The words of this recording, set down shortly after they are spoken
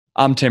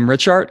I'm Tim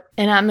Richart.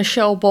 And I'm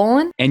Michelle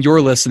Bolin. And you're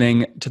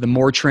listening to the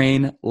More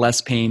Train, Less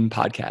Pain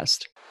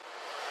podcast.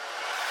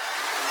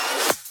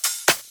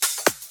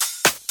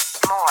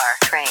 More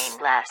Train,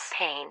 Less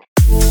Pain.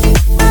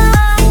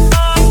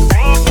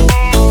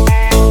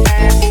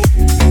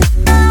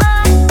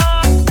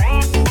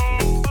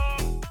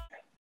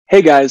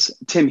 Hey guys,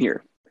 Tim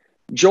here.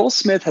 Joel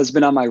Smith has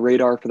been on my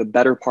radar for the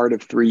better part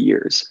of 3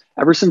 years,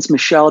 ever since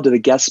Michelle did a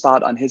guest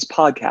spot on his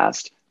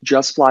podcast,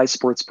 Just Fly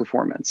Sports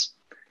Performance.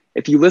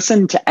 If you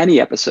listen to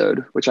any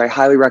episode, which I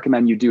highly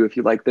recommend you do if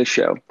you like this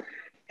show,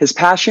 his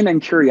passion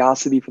and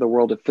curiosity for the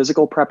world of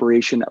physical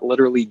preparation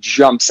literally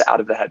jumps out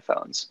of the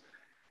headphones.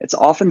 It's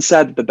often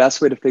said that the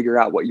best way to figure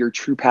out what your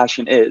true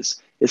passion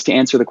is to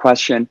answer the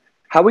question,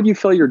 how would you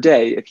fill your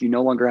day if you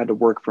no longer had to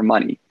work for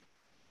money?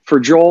 For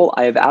Joel,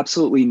 I have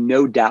absolutely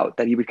no doubt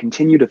that he would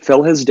continue to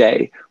fill his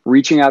day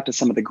reaching out to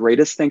some of the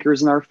greatest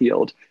thinkers in our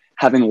field,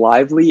 having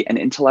lively and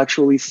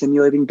intellectually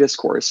stimulating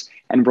discourse,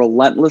 and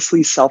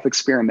relentlessly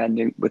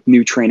self-experimenting with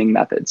new training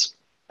methods.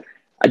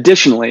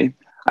 Additionally,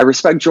 I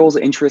respect Joel's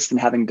interest in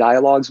having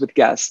dialogues with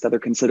guests that are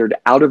considered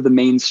out of the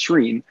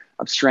mainstream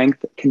of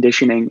strength,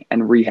 conditioning,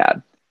 and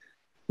rehab.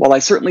 While I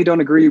certainly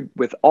don't agree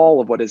with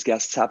all of what his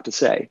guests have to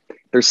say,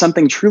 there's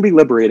something truly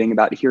liberating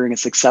about hearing a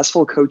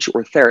successful coach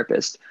or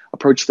therapist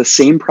approach the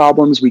same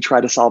problems we try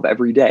to solve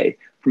every day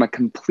from a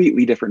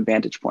completely different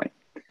vantage point.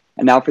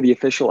 And now for the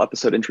official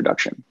episode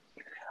introduction.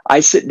 I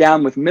sit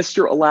down with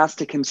Mr.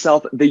 Elastic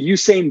himself, the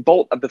Usain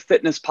Bolt of the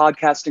fitness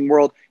podcasting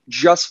world,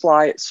 Just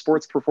Fly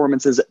Sports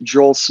Performance's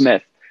Joel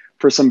Smith,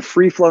 for some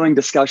free-flowing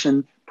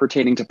discussion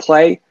pertaining to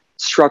play,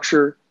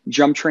 structure,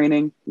 jump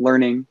training,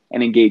 learning,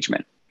 and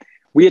engagement.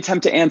 We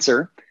attempt to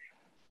answer,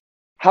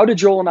 how did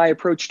Joel and I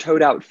approach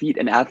toed-out feet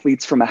and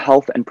athletes from a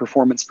health and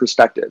performance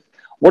perspective?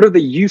 What are the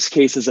use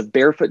cases of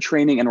barefoot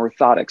training and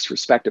orthotics,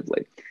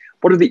 respectively?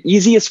 What are the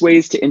easiest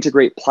ways to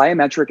integrate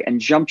plyometric and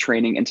jump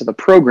training into the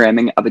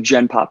programming of a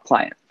Gen Pop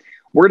client?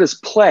 Where does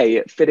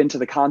play fit into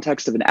the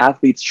context of an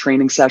athlete's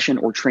training session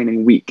or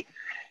training week?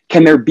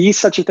 Can there be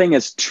such a thing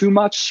as too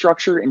much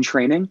structure in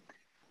training?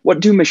 What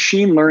do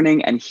machine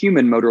learning and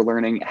human motor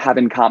learning have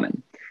in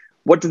common?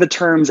 What do the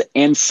terms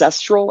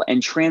ancestral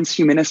and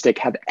transhumanistic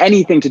have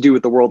anything to do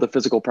with the world of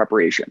physical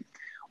preparation?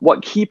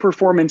 What key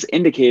performance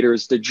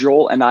indicators do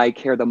Joel and I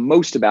care the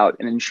most about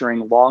in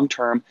ensuring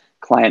long-term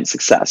client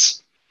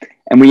success?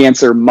 And we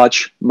answer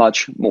much,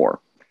 much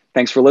more.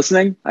 Thanks for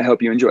listening. I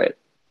hope you enjoy it.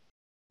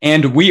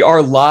 And we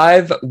are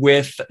live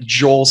with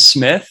Joel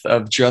Smith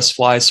of Just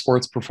Fly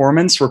Sports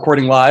Performance,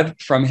 recording live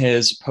from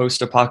his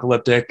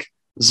post-apocalyptic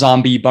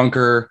zombie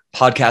bunker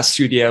podcast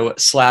studio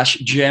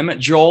 / gym.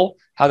 Joel,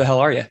 how the hell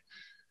are you?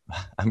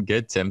 I'm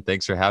good, Tim.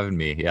 Thanks for having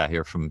me. Yeah,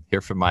 here from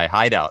my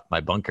hideout,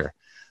 my bunker.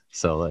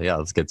 So yeah,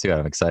 let's get to it.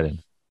 I'm excited.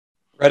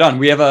 Right on.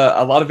 We have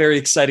a lot of very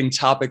exciting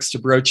topics to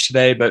broach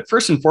today, but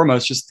first and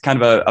foremost, just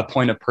kind of a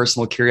point of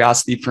personal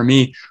curiosity for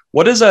me.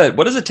 What does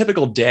a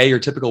typical day or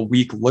typical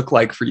week look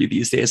like for you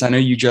these days? I know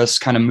you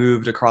just kind of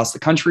moved across the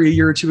country a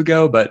year or two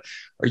ago, but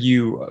are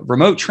you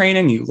remote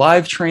training? Are you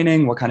live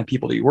training? What kind of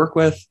people do you work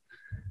with?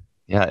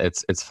 Yeah,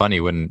 it's funny.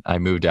 When I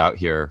moved out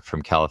here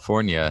from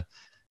California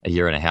a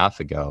year and a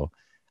half ago,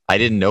 I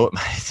didn't know what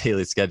my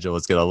daily schedule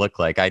was going to look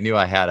like. I knew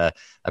I had a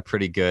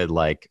pretty good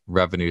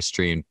revenue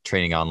stream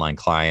training online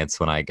clients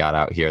when I got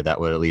out here that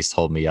would at least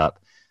hold me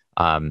up.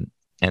 And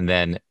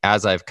then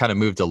as I've kind of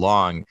moved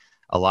along,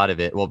 a lot of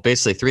it, well,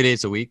 basically 3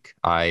 days a week,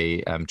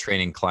 I am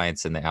training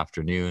clients in the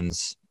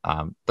afternoons,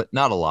 but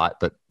not a lot,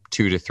 but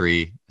 2 to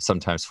 3,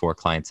 sometimes 4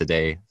 clients a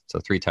day.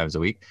 So 3 times a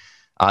week.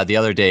 The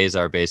other days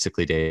are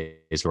basically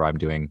days where I'm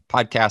doing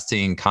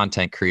podcasting,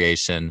 content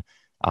creation,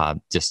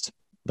 just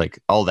like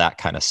all that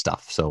kind of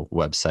stuff. So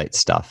website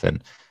stuff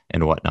and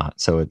whatnot.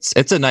 So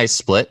it's a nice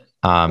split.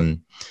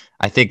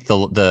 I think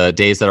the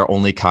days that are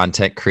only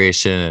content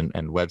creation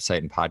and website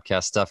and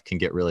podcast stuff can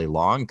get really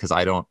long because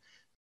I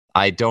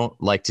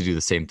don't like to do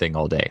the same thing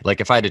all day.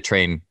 Like if I had to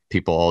train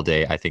people all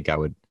day, I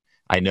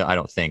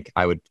don't think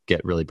I would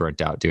get really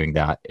burnt out doing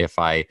that. If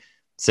I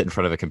sit in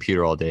front of a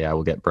computer all day, I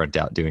will get burnt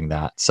out doing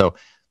that. So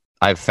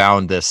I've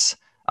found this,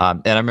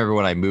 and I remember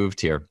when I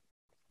moved here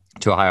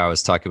to Ohio, I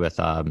was talking with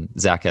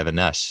Zach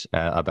Evanesh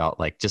about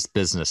just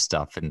business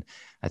stuff. And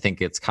I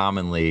think it's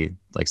commonly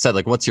said,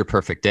 what's your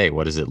perfect day?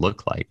 What does it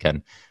look like?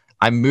 And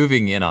I'm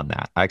moving in on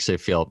that. I actually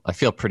feel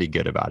pretty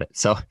good about it.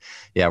 So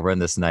yeah, we're in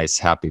this nice,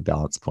 happy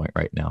balance point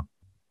right now.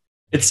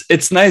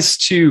 It's nice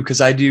too,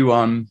 because I do,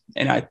 and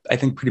I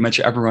think pretty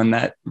much everyone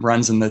that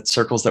runs in the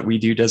circles that we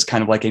do does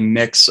kind of like a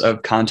mix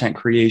of content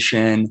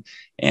creation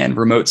and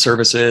remote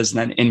services and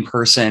then in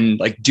person,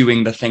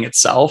 doing the thing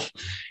itself.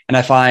 And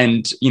I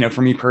find,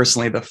 for me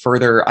personally, the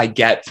further I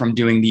get from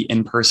doing the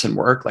in-person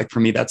work, for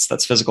me,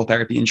 that's physical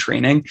therapy and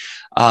training,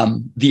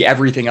 the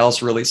everything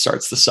else really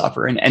starts to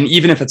suffer. And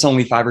even if it's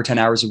only 5 or 10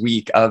 hours a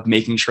week of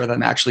making sure that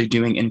I'm actually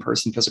doing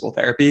in-person physical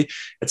therapy,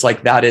 it's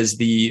that is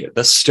the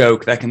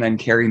stoke that can then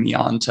carry me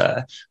on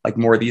to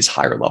more of these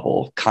higher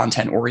level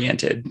content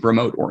oriented,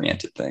 remote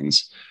oriented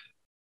things.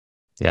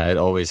 Yeah, it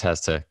always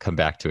has to come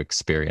back to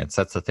experience.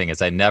 That's the thing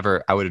is I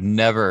would have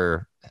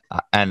never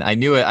And I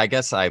knew it. I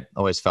guess I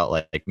always felt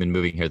like when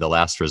moving here, the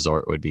last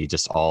resort would be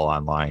just all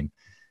online.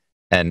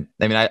 And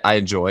I mean, I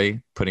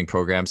enjoy putting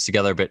programs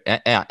together, but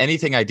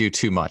anything I do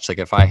too much, like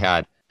if I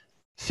had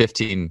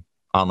 15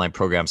 online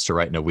programs to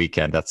write in a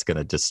weekend, that's going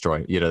to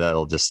destroy,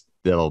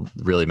 that'll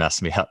really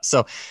mess me up.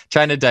 So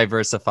trying to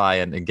diversify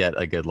and get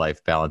a good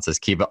life balance is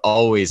key, but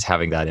always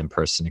having that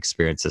in-person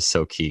experience is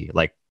so key.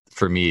 Like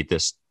for me,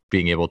 this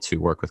being able to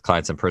work with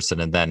clients in person,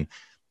 and then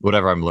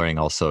whatever I'm learning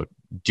also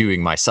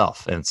doing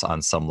myself, and it's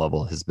on some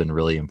level has been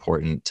really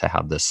important to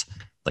have this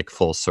like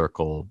full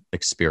circle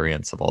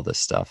experience of all this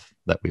stuff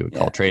that we would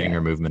call training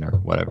or movement or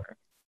whatever.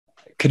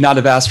 Could not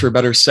have asked for a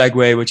better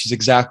segue, which is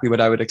exactly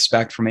what I would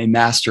expect from a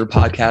master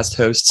podcast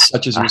host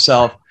such as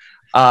yourself.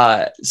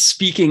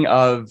 Speaking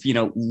of,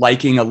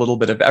 liking a little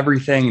bit of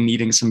everything and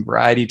needing some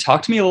variety,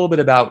 talk to me a little bit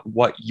about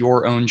what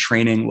your own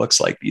training looks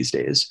like these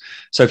days.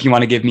 So if you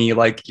want to give me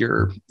like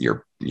your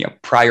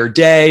prior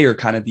day or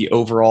kind of the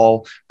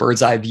overall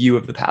bird's eye view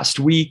of the past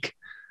week.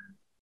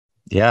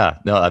 Yeah,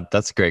 no,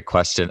 that's a great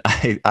question.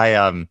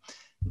 I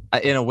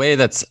in a way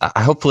that's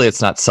hopefully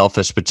it's not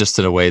selfish, but just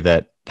in a way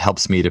that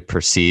helps me to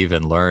perceive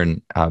and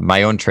learn.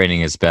 My own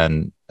training has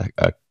been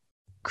a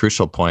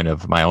crucial point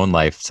of my own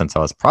life since I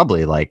was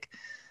probably like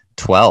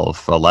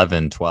 12,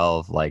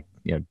 like,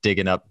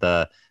 digging up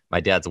my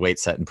dad's weight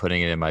set and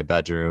putting it in my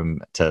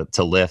bedroom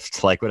to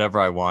lift like whatever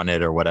I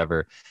wanted or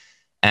whatever.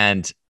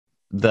 And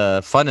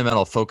the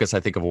fundamental focus,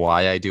 I think, of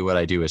why I do what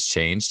I do has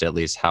changed, at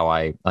least how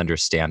I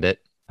understand it.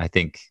 I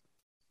think,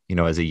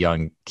 as a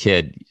young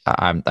kid,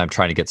 I'm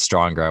trying to get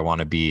stronger. I want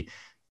to be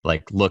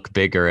like look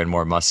bigger and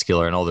more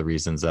muscular and all the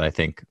reasons that I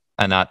think,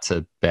 and not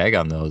to beg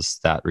on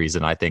that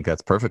reason, I think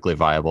that's perfectly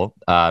viable.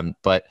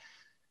 But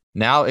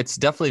now it's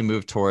definitely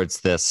moved towards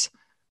this,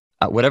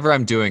 whatever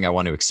I'm doing, I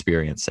want to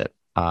experience it.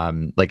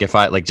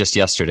 Like just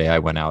yesterday, I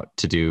went out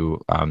to do,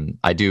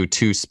 I do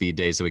 2 speed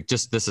days a week.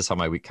 Just this is how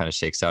my week kind of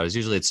shakes out. Is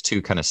usually it's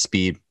 2 kind of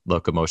speed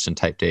locomotion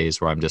type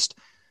days where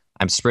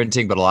I'm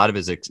sprinting, but a lot of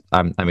it is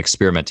I'm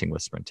experimenting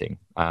with sprinting.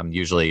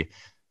 Usually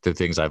through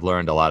things I've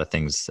learned, a lot of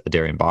things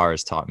Darian Barr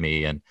has taught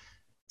me. And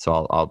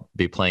so I'll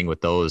be playing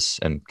with those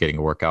and getting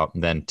a workout.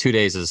 And then 2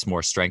 days is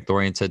more strength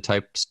oriented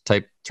type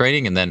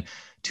training. And then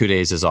 2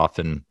 days is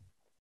often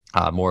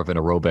more of an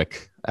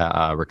aerobic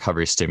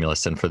recovery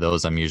stimulus. And for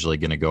those, I'm usually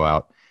going to go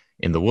out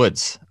in the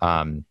woods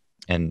and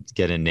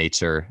get in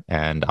nature,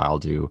 and I'll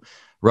do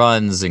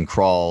runs and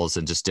crawls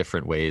and just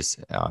different ways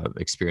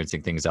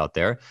experiencing things out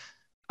there.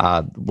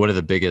 One of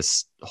the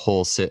biggest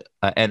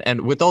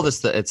and with all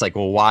this, it's like,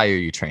 well, why are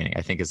you training?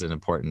 I think is an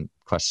important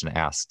question to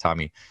ask.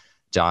 Tommy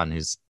John,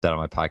 who's been on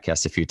my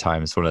podcast a few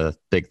times, one of the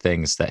big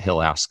things that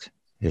he'll ask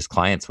his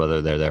clients,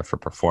 whether they're there for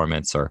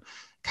performance or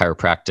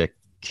chiropractic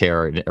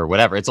care or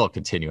whatever, it's all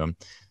continuum,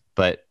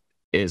 but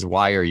is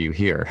why are you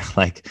here?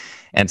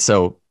 And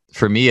so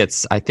for me,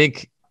 it's, I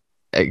think,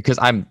 because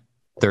I'm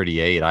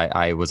 38,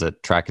 I was a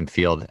track and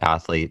field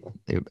athlete,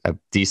 a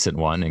decent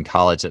one in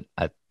college.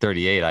 At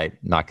 38, I'm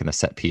not going to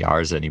set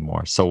PRs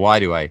anymore. So why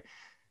do I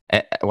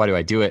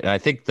do it? And I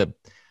think the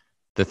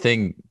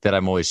thing that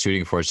I'm always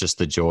shooting for is just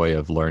the joy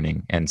of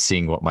learning and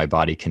seeing what my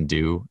body can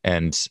do.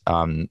 And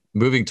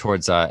moving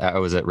towards, I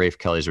was at Rafe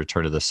Kelly's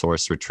Return to the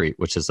Source retreat,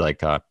 which is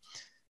like,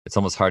 it's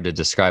almost hard to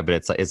describe, but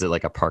it's like, is it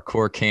like a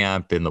parkour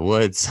camp in the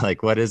woods?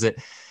 Like, what is it?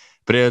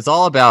 But it's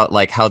all about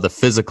like how the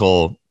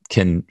physical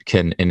can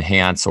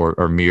enhance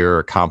or mirror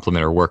or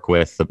complement or work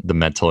with the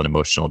mental and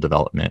emotional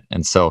development.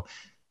 And so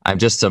I'm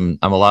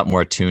a lot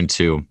more attuned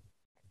to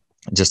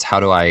just how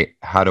do I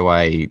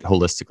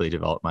holistically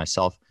develop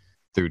myself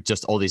through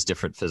just all these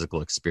different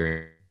physical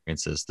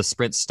experiences. The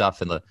sprint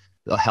stuff and it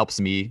helps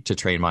me to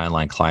train my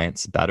online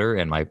clients better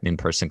and my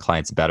in-person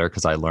clients better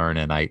because I learn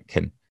and I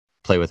can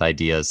play with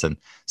ideas, and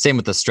same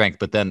with the strength.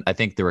 But then I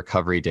think the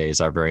recovery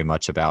days are very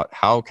much about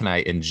how can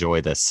I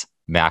enjoy this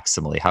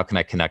maximally? How can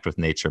I connect with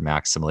nature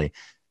maximally?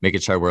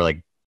 Making sure I wear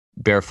like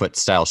barefoot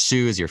style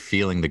shoes, you're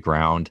feeling the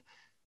ground.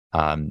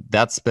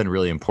 That's been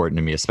really important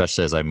to me,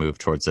 especially as I move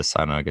towards this, I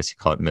don't know, I guess you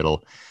call it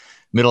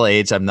middle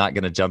age. I'm not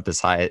going to jump as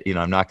high,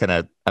 I'm not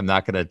going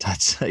to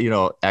touch,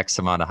 X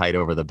amount of height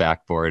over the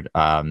backboard,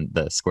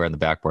 the square on the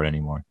backboard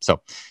anymore.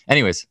 So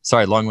anyways,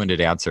 sorry,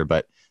 long-winded answer,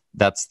 but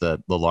that's the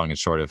long and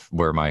short of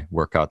where my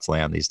workouts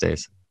land these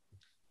days.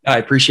 I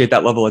appreciate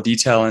that level of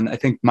detail. And I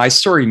think my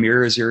story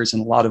mirrors yours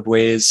in a lot of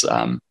ways.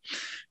 A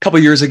couple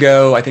of years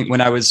ago, I think when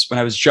I was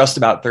just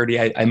about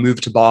 30, I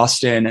moved to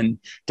Boston and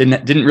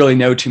didn't really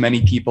know too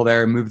many people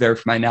there. Moved there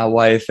for my now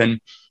wife, and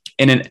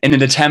in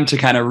an attempt to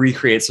kind of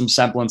recreate some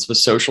semblance of a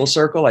social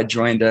circle, I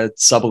joined a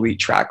sub-elite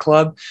track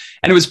club,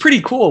 and it was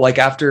pretty cool. Like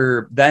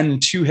after then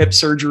 2 hip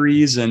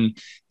surgeries and,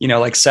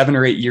 like 7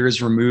 or 8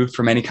 years removed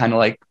from any kind of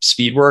like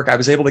speed work, I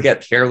was able to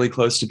get fairly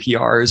close to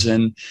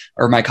PRs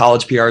or my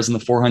college PRs in the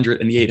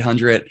 400 and the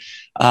 800.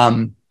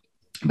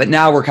 But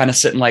now we're kind of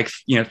sitting like,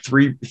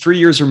 3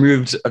 years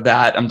removed of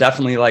that. I'm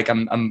definitely like,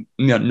 I'm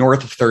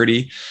north of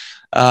 30.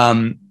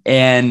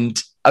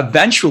 And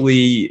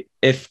eventually,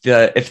 if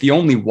the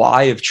only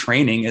why of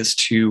training is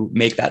to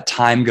make that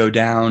time go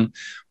down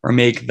or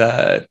make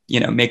the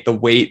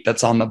weight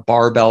that's on the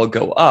barbell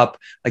go up,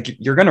 like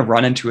you're going to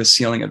run into a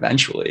ceiling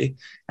eventually.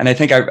 And I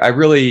think I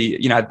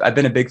really, I've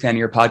been a big fan of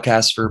your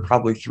podcast for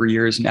probably 3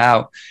 years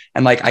now.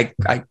 And like,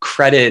 I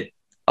credit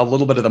a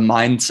little bit of the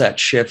mindset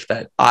shift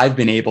that I've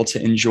been able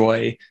to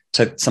enjoy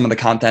to some of the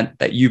content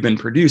that you've been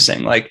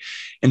producing. Like,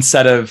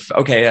 instead of,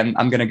 okay, I'm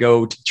going to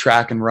go to the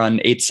track and run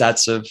 8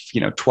 sets of,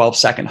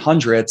 12-second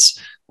hundreds.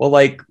 Well,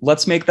 like,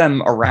 let's make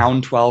them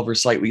around 12 or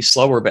slightly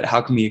slower, but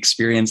how can we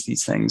experience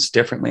these things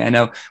differently? I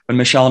know when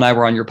Michelle and I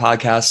were on your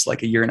podcast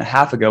like a year and a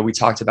half ago, we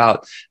talked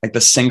about like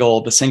the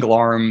single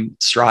arm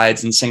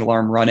strides and single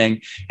arm running.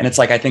 And it's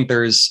like, I think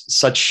there's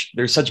such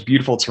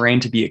beautiful terrain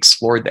to be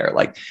explored there.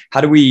 Like,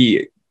 how do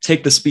we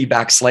take the speed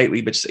back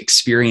slightly, but just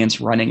experience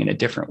running in a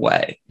different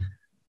way?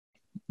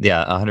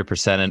 Yeah,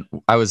 100%. And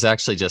I was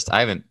actually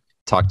I haven't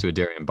talked to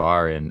Adarian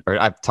Barr or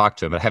I've talked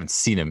to him, but I haven't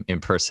seen him in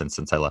person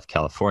since I left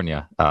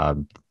California.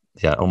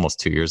 Almost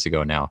 2 years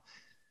ago now.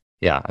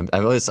 Yeah, I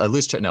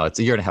lose track. No, it's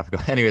a year and a half ago.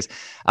 Anyways,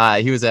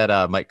 he was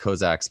at Mike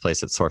Kozak's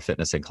place at Soar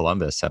Fitness in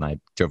Columbus, and I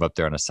drove up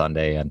there on a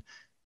Sunday and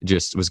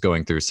just was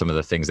going through some of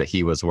the things that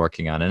he was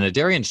working on. And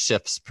Adarian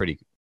shifts pretty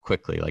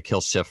quickly. Like, he'll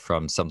shift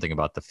from something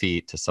about the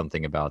feet to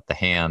something about the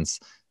hands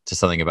to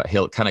something about,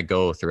 he'll kind of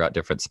go throughout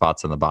different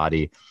spots on the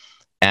body.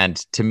 And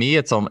to me,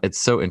 it's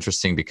so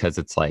interesting because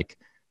it's like,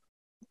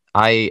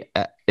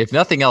 if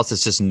nothing else,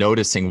 it's just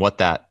noticing what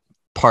that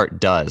part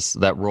does,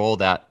 that role,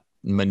 that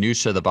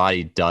minutia the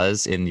body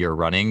does in your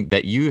running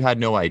that you had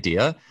no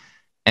idea.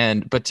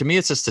 But to me,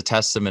 it's just a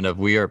testament of,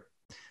 we are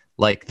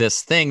like,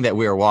 this thing that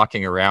we are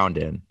walking around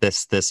in,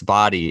 this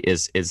body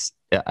is as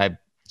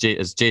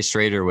Jay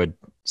Schrader would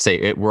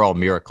say, we're all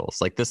miracles.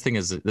 Like, this thing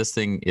is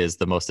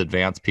the most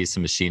advanced piece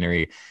of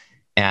machinery.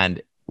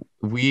 And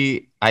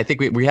I think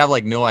we have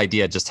like no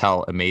idea just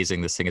how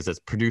amazing this thing is. It's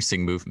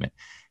producing movement.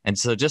 And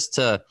so just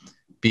to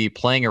be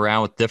playing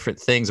around with different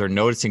things or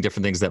noticing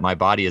different things that my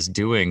body is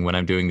doing when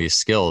I'm doing these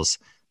skills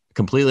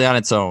completely on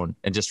its own,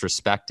 and just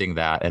respecting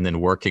that and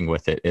then working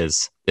with it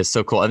is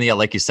so cool. And yeah,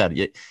 like you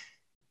said,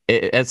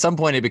 at some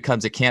point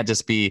it can't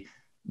just be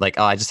like,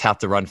 oh, I just have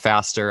to run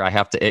faster.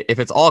 If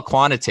it's all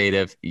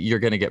quantitative, you're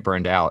going to get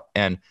burned out.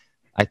 And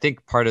I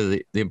think part of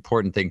the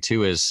important thing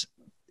too is,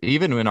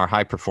 even in our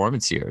high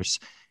performance years,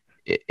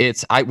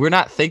 we're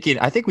not thinking,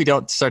 I think we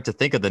don't start to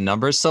think of the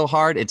numbers so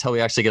hard until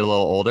we actually get a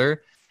little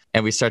older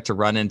and we start to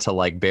run into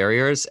like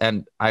barriers.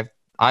 And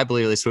I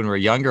believe, at least when we're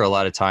younger, a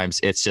lot of times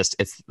it's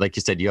like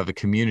you said, you have a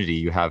community,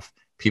 you have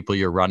people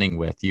you're running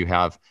with,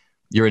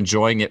 you're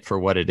enjoying it for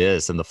what it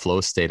is and the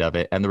flow state of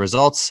it. And the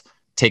results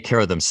take care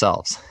of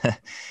themselves.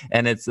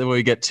 And it's when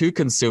we get too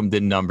consumed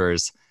in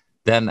numbers,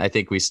 then I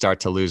think we start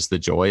to lose the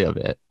joy of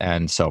it.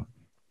 And so,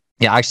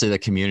 yeah, actually the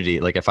community,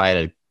 like if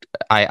I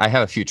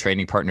have a few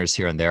training partners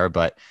here and there,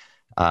 but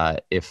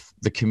if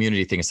the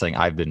community thing is something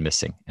I've been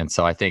missing. And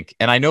so I think,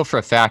 and I know for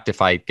a fact,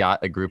 if I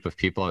got a group of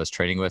people I was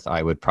training with,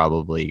 I would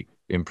probably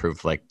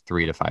improve like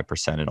 3 to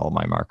 5% in all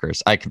my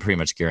markers. I can pretty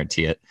much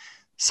guarantee it.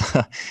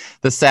 So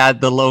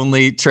the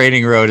lonely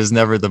training road is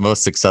never the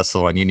most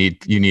successful one. You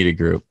need a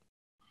group.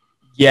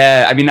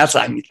 Yeah, I mean,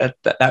 that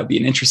would be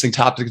an interesting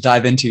topic to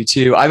dive into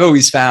too. I've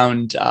always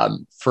found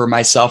for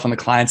myself and the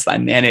clients that I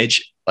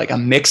manage, like a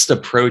mixed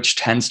approach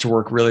tends to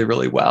work really,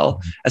 really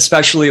well.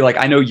 Especially like,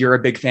 I know you're a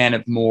big fan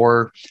of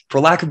more, for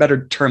lack of a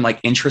better term, like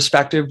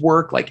introspective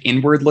work, like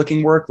inward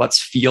looking work.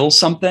 Let's feel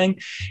something.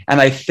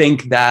 And I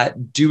think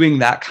that doing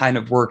that kind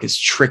of work is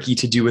tricky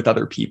to do with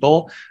other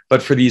people.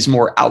 But for these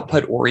more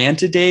output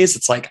oriented days,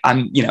 it's like,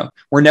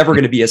 we're never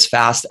going to be as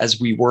fast as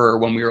we were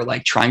when we were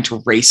like trying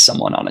to race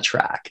someone on a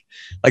track.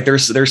 Like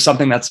there's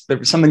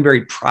something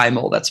very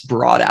primal that's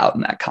brought out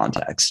in that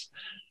context.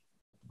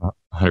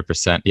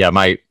 100%. Yeah.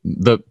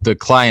 The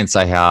clients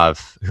I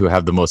have who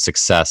have the most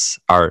success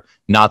are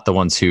not the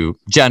ones who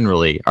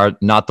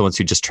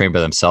just train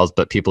by themselves,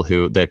 but people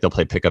who they'll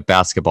play pickup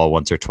basketball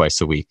once or twice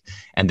a week.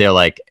 And they're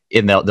like,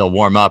 they'll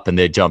warm up and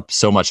they jump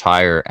so much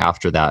higher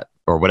after that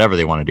or whatever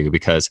they want to do,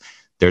 because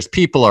there's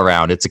people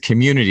around, it's a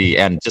community,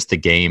 and just the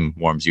game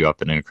warms you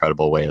up in an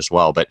incredible way as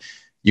well. But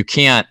you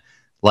can't,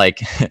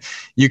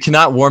 you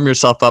cannot warm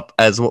yourself up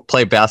as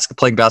playing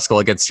basketball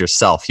against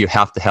yourself. You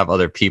have to have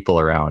other people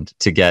around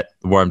to get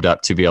warmed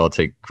up to be able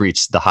to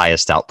reach the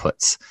highest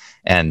outputs.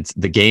 And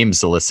the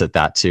games elicit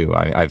that too.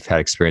 I've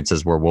had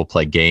experiences where we'll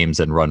play games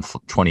and run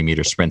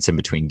 20-meter sprints in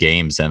between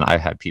games. And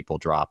I've had people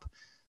drop,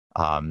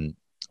 a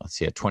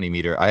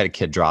 20-meter. I had a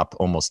kid drop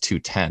almost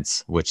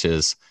 2/10, which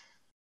is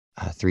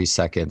 3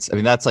 seconds. I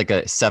mean, that's like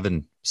a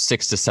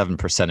 6 to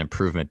 7%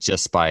 improvement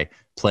just by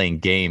playing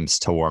games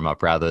to warm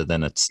up, rather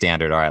than a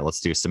standard, all right, let's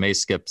do some A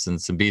skips and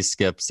some B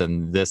skips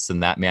and this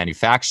and that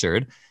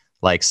manufactured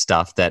like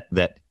stuff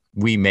that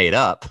we made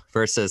up,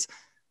 versus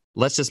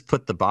let's just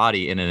put the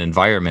body in an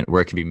environment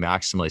where it can be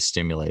maximally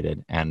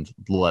stimulated and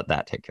let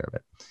that take care of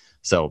it.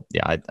 So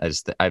yeah,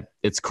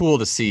 it's cool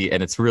to see.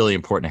 And it's really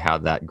important to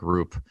have that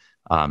group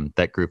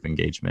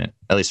engagement,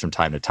 at least from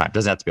time to time.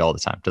 Doesn't have to be all the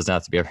time. Doesn't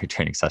have to be every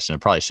training session. It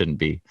probably shouldn't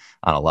be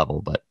on a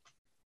level, but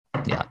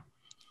yeah.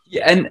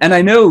 Yeah, and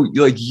I know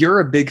like you're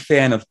a big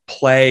fan of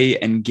play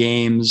and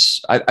games.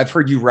 I've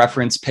heard you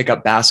reference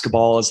pickup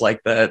basketball as like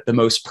the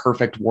most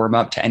perfect warm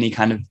up to any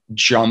kind of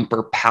jump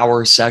or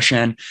power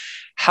session.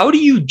 How do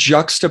you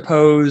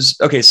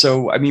juxtapose? Okay,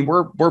 so I mean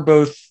we're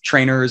both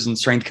trainers and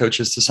strength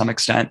coaches to some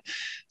extent.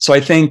 So I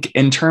think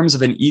in terms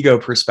of an ego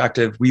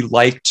perspective, we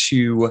like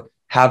to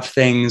have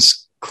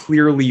things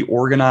clearly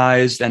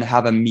organized and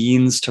have a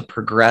means to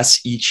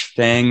progress each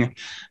thing,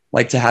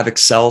 like to have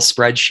Excel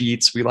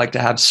spreadsheets. We like to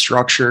have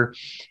structure.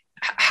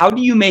 How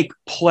do you make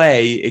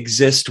play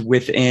exist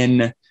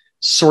within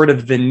sort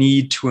of the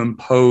need to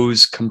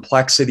impose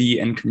complexity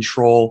and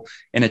control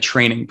in a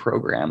training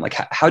program? Like,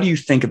 how do you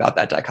think about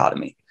that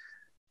dichotomy?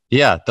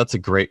 Yeah, that's a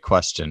great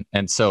question.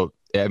 And so,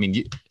 I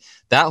mean,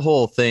 that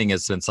whole thing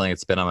has been something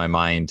that's been on my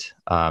mind.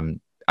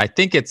 I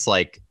think it's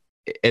like,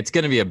 it's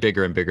going to be a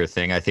bigger and bigger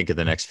thing, I think, in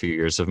the next few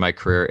years of my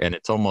career. And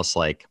it's almost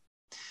like,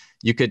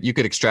 you could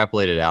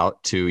extrapolate it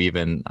out to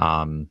even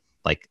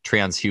like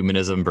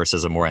transhumanism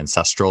versus a more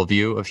ancestral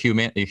view of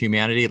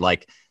humanity.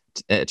 Like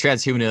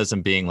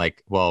transhumanism being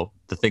like, well,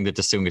 the thing that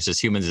distinguishes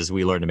humans is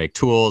we learn to make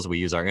tools, we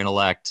use our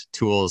intellect,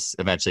 tools,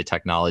 eventually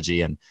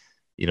technology, and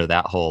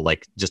that whole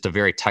like just a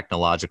very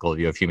technological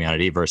view of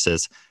humanity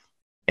versus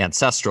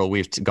ancestral.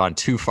 We've gone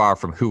too far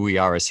from who we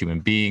are as human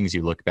beings.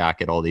 You look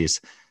back at all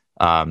these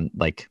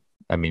like,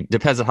 I mean,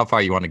 depends on how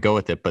far you want to go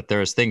with it, but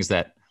there's things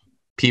that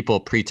people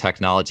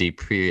pre-technology,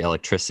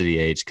 pre-electricity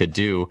age could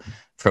do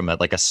from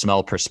like a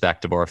smell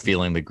perspective or a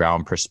feeling the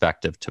ground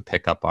perspective to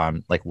pick up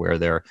on like where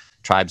their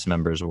tribes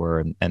members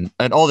were and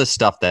all this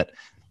stuff that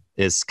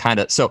is kind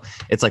of, so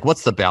it's like,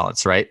 what's the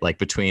balance, right? Like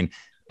between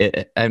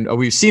it, and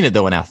we've seen it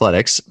though in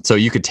athletics. So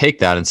you could take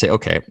that and say,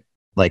 okay,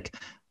 like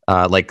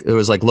it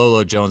was like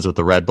Lolo Jones with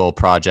the Red Bull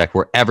project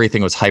where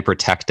everything was hyper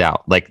teched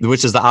out, like,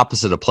 which is the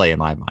opposite of play in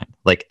my mind.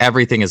 Like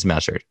everything is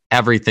measured.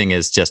 Everything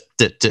is just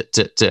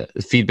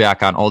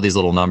feedback on all these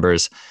little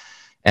numbers.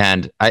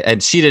 And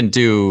she didn't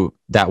do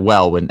that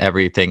well when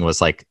everything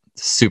was like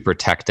super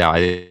teched out.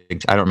 I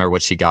don't remember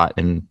what she got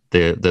in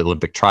the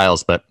Olympic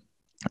trials, but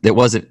it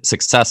wasn't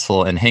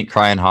successful. And Henk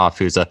Kruijnhof,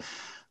 who's a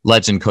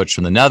legend coach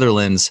from the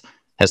Netherlands,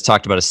 has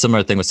talked about a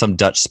similar thing with some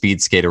Dutch speed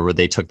skater where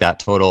they took that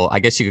total, I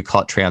guess you could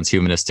call it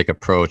transhumanistic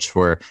approach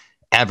where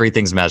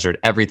everything's measured,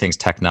 everything's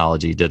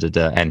technology,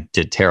 and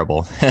did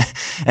terrible.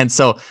 And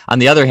so on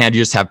the other hand, you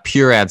just have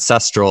pure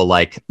ancestral,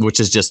 like, which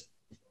is just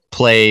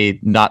play,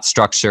 not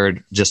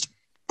structured, just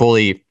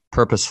fully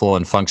purposeful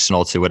and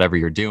functional to whatever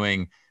you're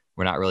doing.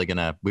 We're not really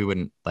we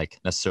wouldn't like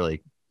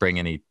necessarily bring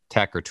any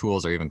tech or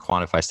tools or even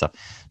quantify stuff.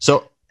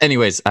 So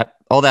anyways,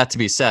 all that to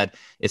be said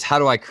is how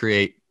do I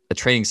create a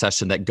training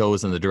session that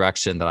goes in the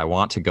direction that I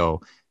want to go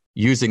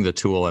using the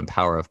tool and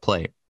power of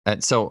play.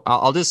 And so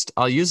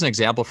I'll use an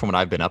example from what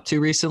I've been up to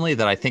recently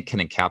that I think can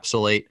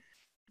encapsulate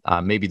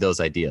maybe those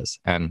ideas.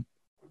 And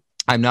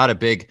I'm not a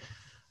big,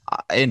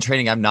 in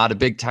training, I'm not a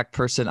big tech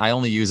person. I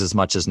only use as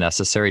much as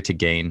necessary to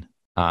gain.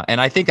 And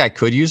I think I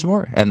could use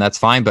more and that's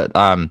fine. But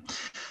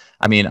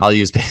I mean, I'll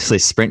use basically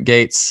sprint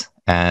gates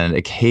and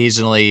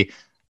occasionally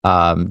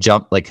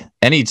jump, like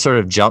any sort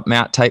of jump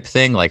mat type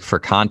thing, like for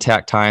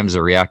contact times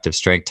or reactive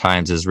strength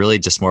times is really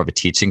just more of a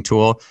teaching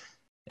tool.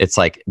 It's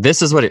like,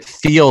 this is what it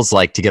feels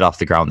like to get off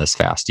the ground this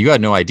fast. You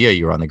had no idea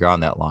you were on the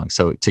ground that long.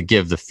 So to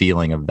give the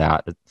feeling of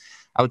that,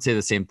 I would say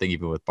the same thing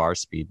even with bar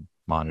speed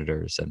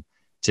monitors and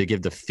to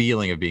give the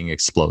feeling of being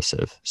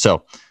explosive.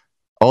 So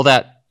all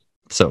that.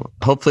 So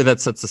hopefully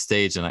that sets the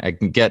stage and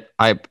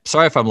I'm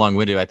sorry if I'm long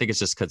winded. I think it's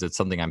just because it's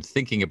something I'm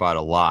thinking about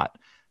a lot.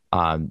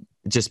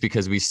 Just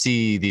because we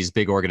see these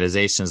big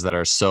organizations that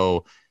are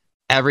so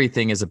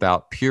everything is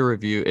about peer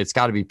review. It's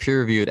got to be peer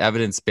reviewed,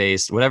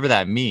 evidence-based, whatever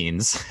that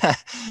means,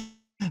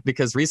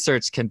 because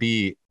research can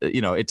be,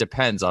 it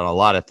depends on a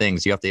lot of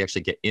things. You have to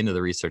actually get into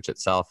the research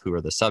itself. Who are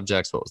the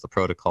subjects? What was the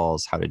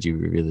protocols? How did you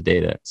review the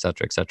data, et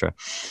cetera, et cetera.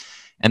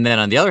 And then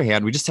on the other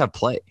hand, we just have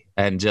play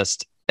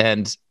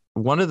and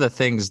one of the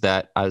things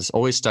that has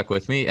always stuck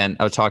with me, and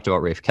I talked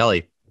about Rafe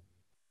Kelly.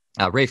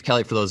 Rafe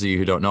Kelly, for those of you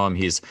who don't know him,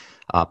 he's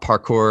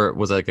Parkour,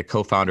 was like a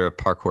co-founder of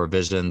Parkour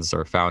Visions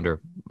or founder.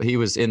 He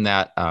was in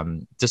that,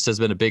 just has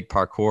been a big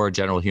parkour,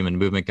 general human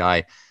movement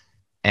guy.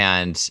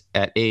 And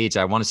at age,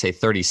 I want to say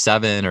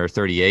 37 or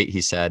 38,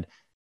 he said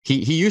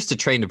he used to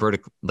train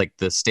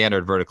the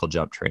standard vertical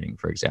jump training,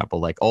 for example,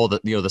 like all the,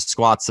 the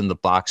squats and the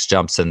box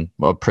jumps and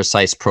a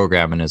precise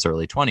program in his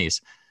early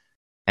 20s.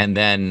 And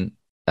then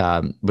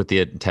with the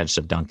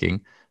intention of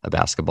dunking a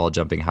basketball,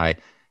 jumping high.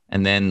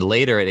 And then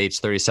later at age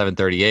 37,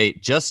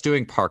 38, just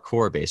doing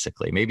parkour,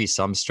 basically, maybe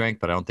some strength,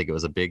 but I don't think it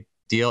was a big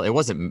deal. It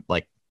wasn't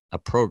like a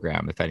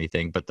program, if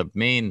anything, but the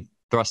main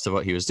thrust of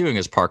what he was doing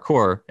is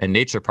parkour and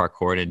nature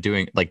parkour and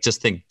doing like,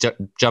 just think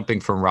jumping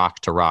from rock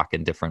to rock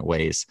in different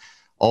ways,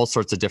 all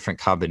sorts of different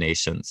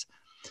combinations.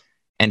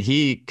 And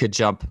he could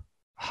jump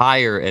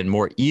higher and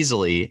more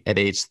easily at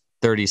age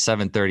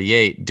 37,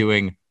 38,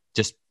 doing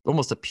just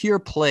almost a pure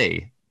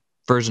play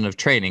version of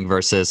training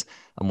versus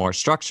a more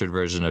structured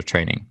version of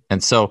training.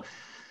 And so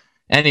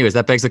anyways,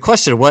 that begs the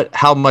question,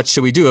 how much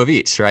should we do of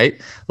each, right?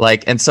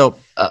 Like, and so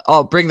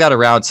I'll bring that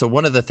around. So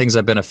one of the things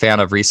I've been a fan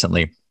of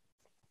recently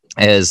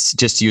is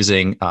just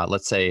using,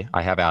 let's say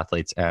I have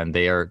athletes and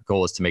their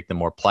goal is to make them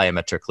more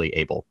plyometrically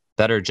able,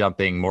 better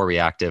jumping, more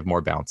reactive,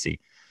 more bouncy.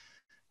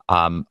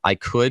 I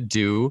could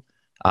do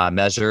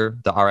measure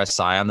the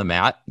RSI on the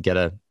mat, get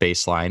a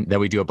baseline. Then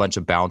we do a bunch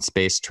of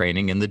bounce-based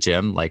training in the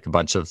gym, like a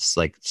bunch of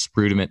like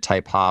rudiment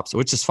type hops,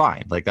 which is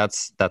fine. Like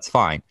that's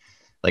fine.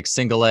 Like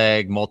single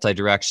leg,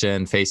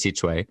 multi-direction, face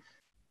each way.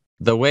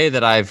 The way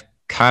that I've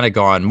kind of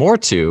gone more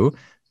to,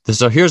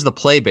 so here's the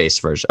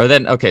play-based version. Or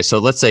then, okay, so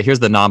let's say here's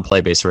the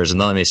non-play-based version.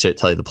 Then let me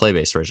tell you the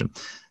play-based version.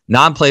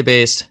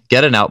 Non-play-based,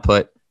 get an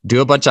output, do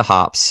a bunch of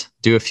hops,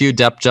 do a few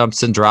depth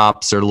jumps and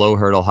drops or low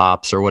hurdle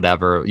hops or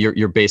whatever,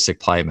 your basic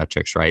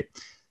plyometrics, right?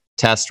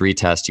 Test,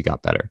 retest, you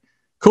got better.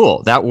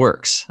 Cool, that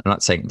works. I'm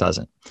not saying it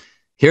doesn't.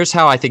 Here's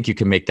how I think you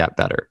can make that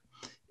better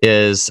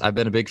is I've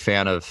been a big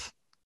fan of,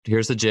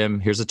 here's the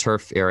gym, here's a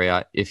turf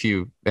area. If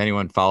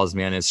anyone follows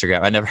me on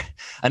Instagram,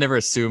 I never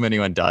assume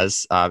anyone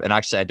does. And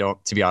actually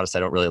to be honest, I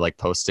don't really like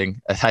posting.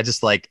 I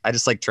just like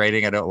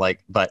training.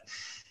 But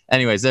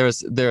anyways,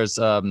 there's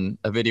a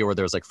video where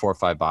there's like 4 or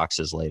 5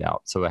 boxes laid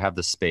out. So I have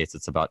this space.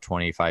 It's about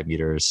 25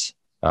 meters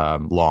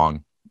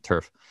long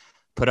turf.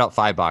 Put out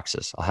 5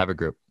 boxes. I'll have a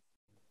group.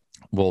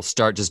 We'll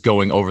start just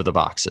going over the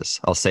boxes.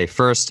 I'll say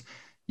first,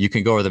 you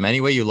can go over them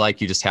any way you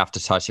like. You just have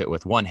to touch it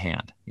with one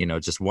hand,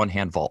 just one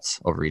hand vaults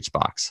over each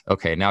box.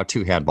 Okay, now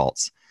 2 hand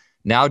vaults.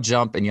 Now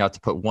jump and you have to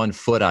put 1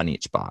 foot on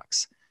each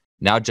box.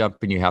 Now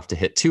jump and you have to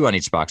hit 2 on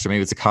each box, or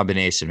maybe it's a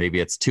combination.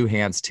 Maybe it's 2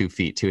 hands, 2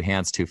 feet, 2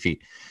 hands, 2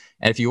 feet.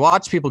 And if you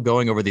watch people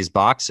going over these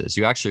boxes,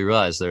 you actually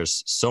realize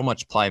there's so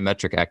much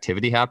plyometric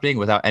activity happening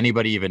without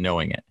anybody even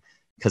knowing it.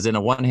 Because in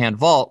a 1-hand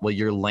vault, well,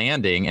 you're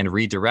landing and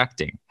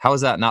redirecting. How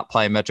is that not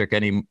plyometric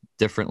any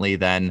differently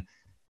than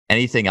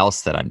anything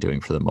else that I'm doing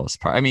for the most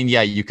part? I mean,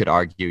 yeah, you could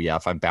argue,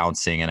 if I'm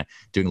bouncing and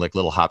doing like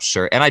little hops,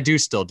 sure. And I do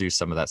still do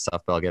some of that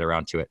stuff, but I'll get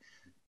around to it.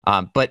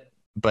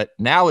 But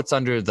now it's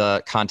under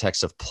the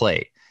context of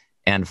play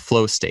and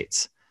flow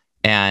states.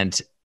 And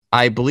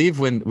I believe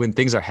when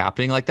things are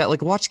happening like that,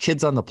 like watch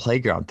kids on the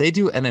playground, they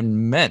do an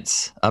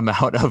immense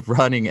amount of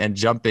running and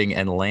jumping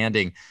and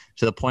landing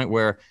to the point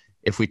where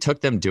if we took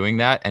them doing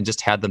that and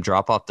just had them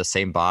drop off the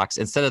same box,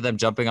 instead of them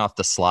jumping off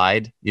the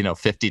slide,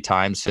 50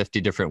 times,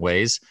 50 different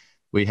ways,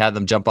 we had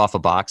them jump off a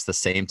box the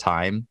same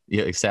time,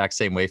 exact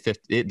same way,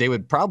 they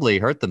would probably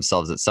hurt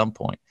themselves at some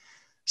point.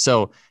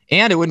 So,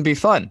 and it wouldn't be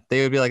fun.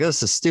 They would be like,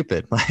 this is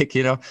stupid.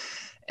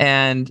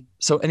 And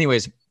so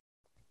anyways,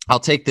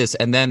 I'll take this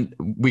and then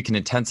we can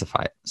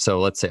intensify it. So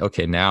let's say,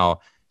 okay,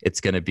 now it's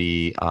going to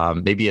be,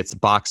 maybe it's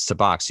box to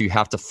box. So you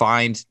have to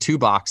find 2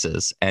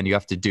 boxes and you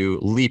have to do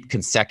leap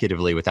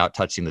consecutively without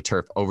touching the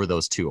turf over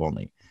those 2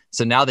 only.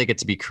 So now they get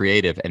to be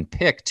creative and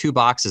pick 2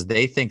 boxes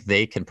they think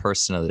they can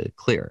personally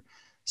clear.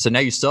 So now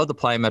you still have the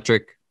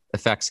plyometric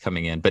effects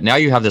coming in, but now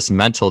you have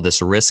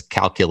this risk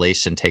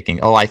calculation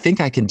taking, I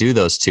think I can do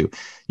those 2.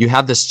 You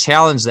have this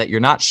challenge that you're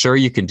not sure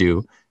you can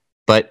do,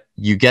 but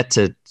you get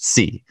to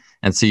see.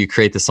 And so you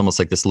create this almost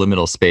like this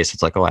liminal space.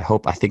 It's like,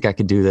 I think I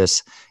can do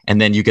this.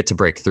 And then you get to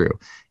break through.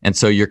 And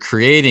so you're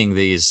creating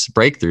these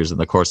breakthroughs in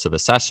the course of a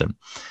session.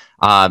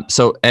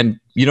 And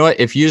you know what,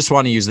 if you just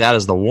want to use that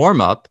as the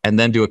warm up and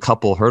then do a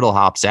couple hurdle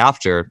hops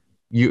after,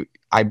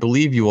 I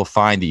believe you will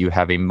find that you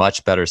have a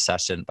much better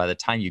session. By the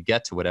time you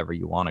get to whatever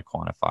you want to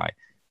quantify,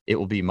 it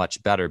will be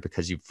much better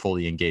because you've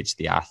fully engaged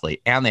the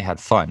athlete and they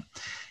had fun.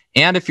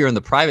 And if you're in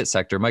the private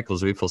sector, Michael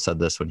Zweifel said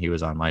this when he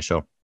was on my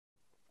show,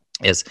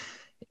 if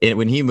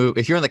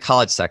you're in the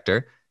college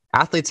sector,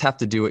 athletes have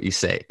to do what you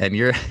say, and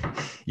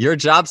your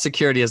job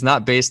security is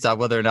not based on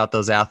whether or not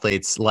those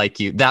athletes like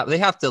you. That they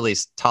have to at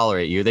least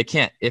tolerate you. They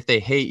can't, if they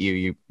hate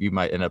you, you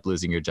might end up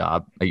losing your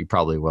job. You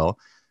probably will,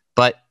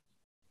 but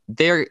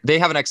they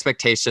have an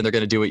expectation. They're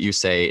going to do what you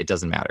say. It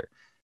doesn't matter.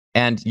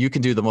 And you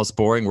can do the most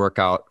boring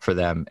workout for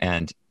them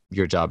and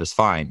your job is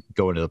fine.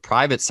 Go into the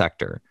private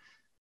sector,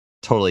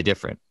 totally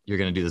different. You're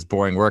going to do this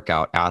boring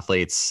workout.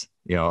 Athletes,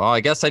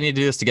 I guess I need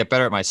to do this to get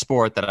better at my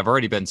sport that I've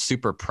already been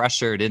super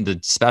pressured into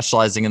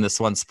specializing in this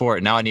one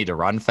sport. Now I need to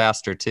run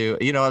faster too.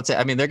 They're going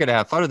to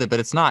have fun with it,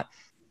 but it's not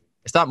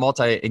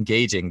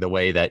multi-engaging the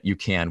way that you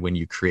can when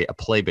you create a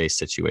play-based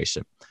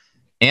situation.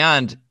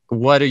 And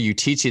what are you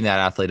teaching that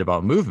athlete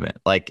about movement?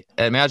 Like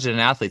imagine an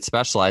athlete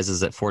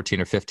specializes at 14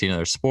 or 15 in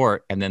their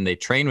sport, and then they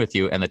train with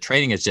you and the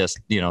training is just,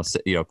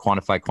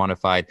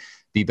 quantified,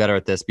 be better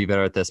at this, be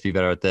better at this, be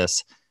better at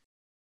this.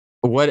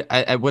 When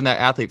that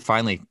athlete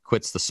finally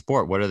quits the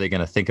sport, what are they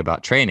going to think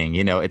about training?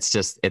 It's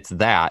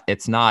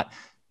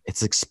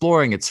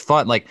exploring, it's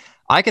fun. Like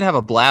I can have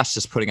a blast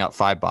just putting out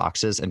 5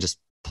 boxes and just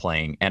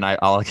playing, and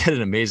I'll get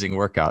an amazing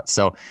workout.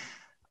 So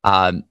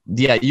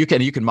you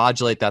can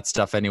modulate that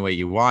stuff any way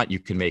you want. You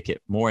can make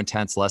it more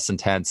intense, less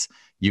intense.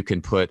 You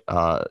can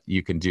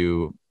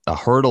do a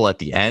hurdle at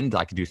the end.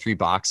 I could do 3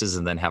 boxes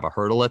and then have a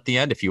hurdle at the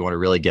end if you want to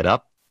really get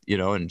up,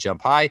 and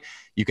jump high.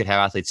 You could have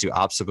athletes do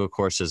obstacle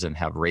courses and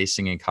have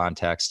racing in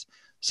context.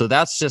 So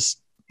that's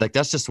like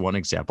that's just one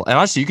example. And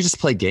honestly, you could just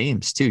play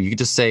games too. You could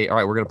just say, all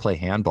right, we're going to play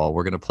handball.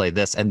 We're going to play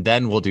this, and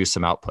then we'll do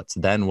some outputs.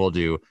 Then we'll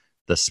do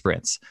the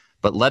sprints.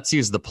 But let's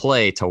use the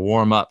play to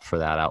warm up for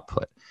that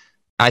output.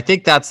 I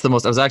think that's the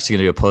most, I was actually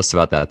going to do a post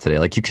about that today.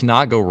 Like you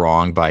cannot go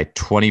wrong by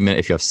 20 minutes.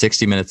 If you have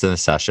 60 minutes in a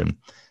session,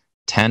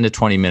 10 to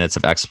 20 minutes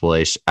of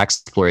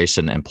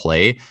exploration and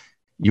play,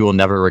 you will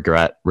never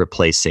regret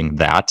replacing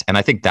that. And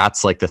I think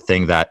that's like the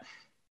thing that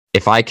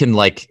if I can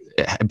like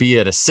be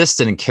an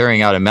assistant in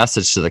carrying out a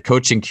message to the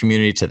coaching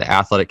community, to the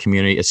athletic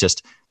community, it's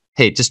just,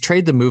 hey, just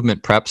trade the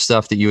movement prep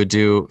stuff that you would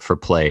do for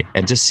play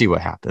and just see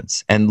what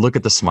happens. And look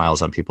at the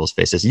smiles on people's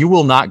faces. You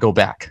will not go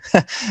back.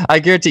 I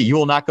guarantee you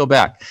will not go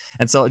back.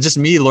 And so just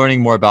me learning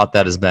more about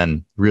that has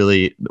been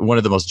really one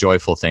of the most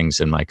joyful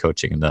things in my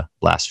coaching in the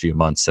last few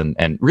months. And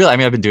really, I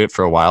mean, I've been doing it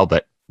for a while,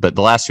 but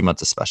the last few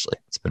months especially,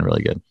 it's been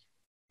really good.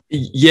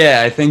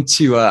 Yeah, I think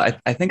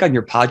I think on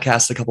your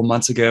podcast a couple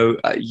months ago,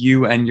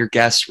 you and your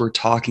guests were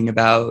talking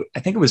about, I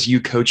think it was you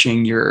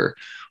coaching your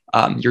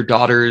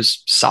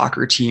daughter's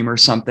soccer team or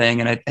something.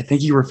 And I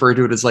think you referred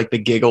to it as like the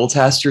giggle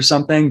test or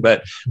something,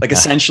 but like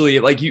essentially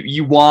like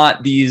you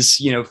want these,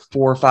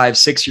 4, 5,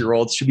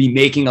 6-year-olds to be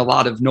making a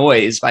lot of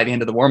noise by the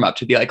end of the warm up,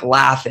 to be like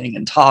laughing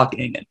and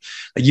talking. And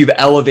like you've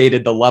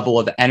elevated the level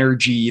of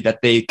energy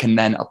that they can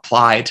then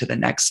apply to the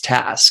next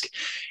task.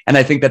 And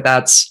I think that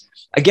that's,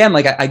 again,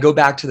 like I go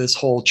back to this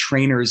whole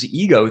trainer's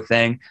ego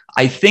thing.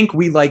 I think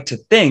we like to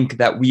think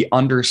that we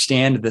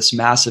understand this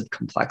massive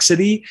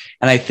complexity.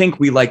 And I think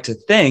we like to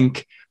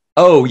think,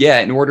 oh yeah,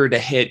 in order to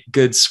hit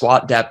good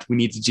squat depth, we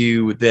need to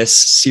do this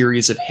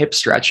series of hip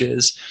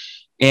stretches.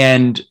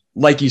 And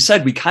like you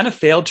said, we kind of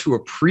fail to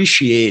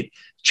appreciate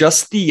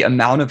just the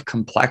amount of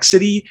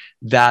complexity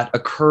that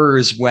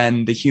occurs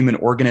when the human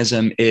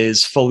organism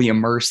is fully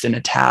immersed in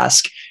a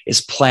task, is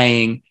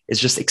playing, is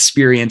just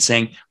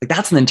experiencing. Like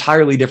that's an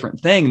entirely different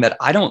thing that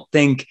I don't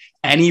think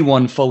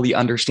anyone fully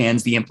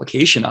understands the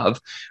implication of,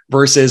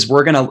 versus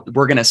we're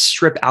gonna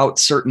strip out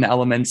certain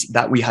elements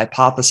that we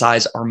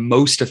hypothesize are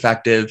most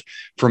effective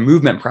for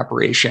movement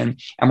preparation,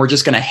 and we're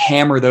just gonna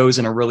hammer those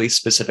in a really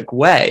specific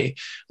way.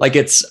 Like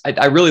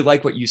I really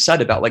like what you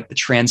said about like the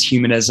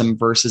transhumanism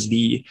versus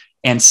the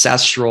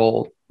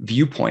ancestral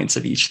viewpoints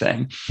of each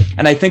thing.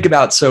 And I think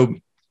about, so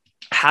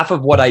half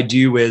of what I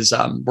do is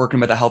working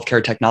with a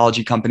healthcare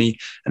technology company,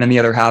 and then the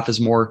other half is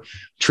more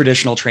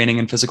traditional training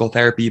and physical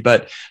therapy.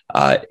 But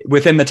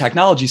within the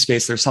technology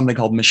space, there's something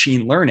called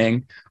machine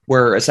learning,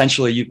 where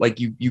essentially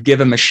you give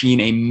a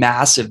machine a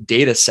massive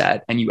data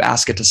set and you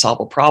ask it to solve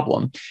a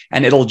problem,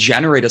 and it'll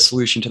generate a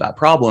solution to that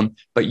problem,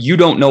 but you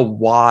don't know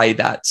why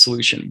that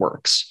solution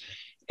works.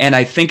 And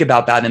I think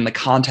about that in the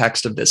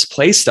context of this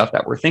play stuff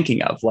that we're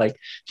thinking of. Like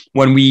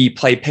when we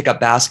play pickup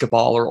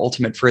basketball or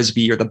ultimate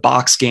frisbee or the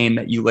box game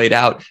that you laid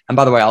out. And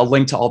by the way, I'll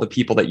link to all the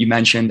people that you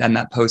mentioned and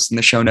that post in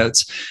the show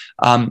notes.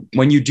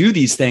 When you do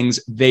these things,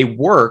 they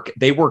work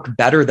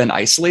better than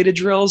isolated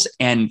drills.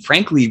 And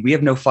frankly, we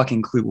have no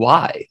fucking clue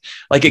why.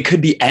 Like it could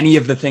be any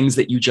of the things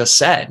that you just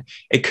said.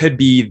 It could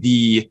be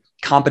the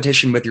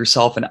competition with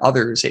yourself and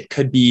others. It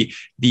could be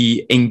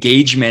the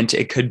engagement.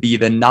 It could be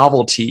the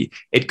novelty.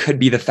 It could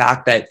be the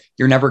fact that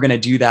you're never going to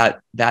do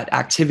that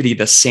activity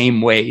the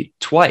same way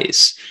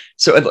twice.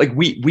 So like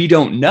we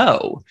don't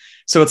know.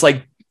 So it's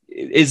like,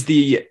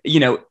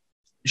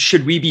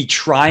 should we be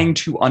trying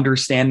to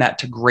understand that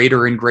to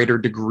greater and greater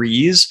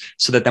degrees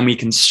so that then we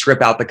can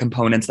strip out the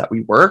components that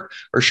we work?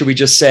 Or should we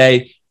just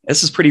say,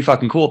 this is pretty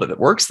fucking cool that it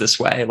works this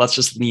way. Let's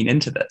just lean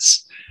into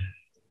this.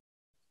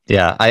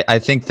 Yeah, I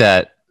think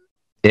that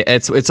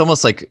it's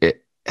almost like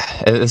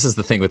this is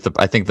the thing with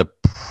I think the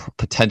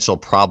potential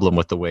problem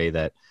with the way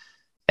that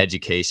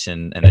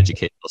education and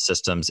educational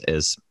systems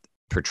is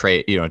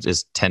portrayed,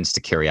 just tends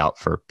to carry out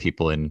for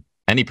people in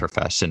any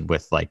profession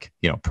with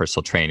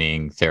personal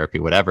training, therapy,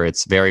 whatever.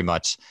 It's very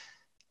much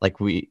like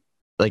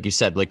you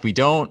said, like we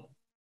don't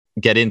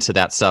get into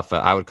that stuff.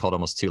 I would call it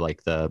almost too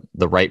like the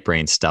right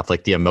brain stuff,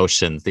 like the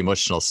emotions, the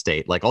emotional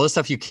state, like all this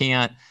stuff you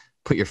can't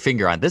put your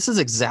finger on. This is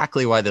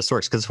exactly why this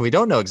works. Because if we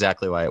don't know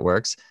exactly why it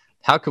works,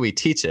 how can we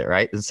teach it,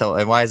 right? And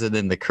why is it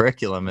in the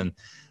curriculum? And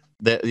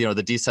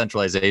the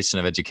decentralization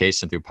of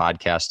education through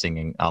podcasting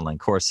and online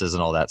courses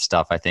and all that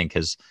stuff, I think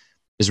is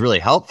really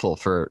helpful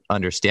for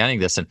understanding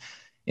this. And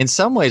in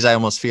some ways, I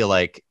almost feel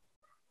like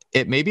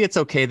maybe it's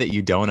okay that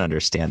you don't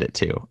understand it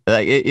too.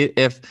 Like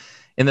if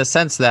in the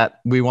sense that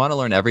we want to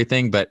learn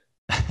everything, but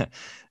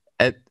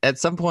at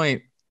some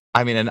point,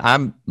 I mean, and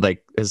I'm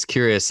like as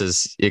curious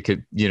as it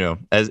could,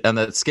 as on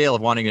the scale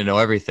of wanting to know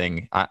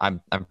everything,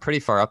 I'm pretty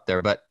far up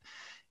there, but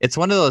it's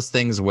one of those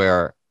things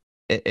where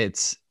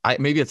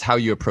maybe it's how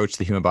you approach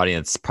the human body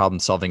and its problem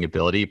solving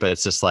ability, but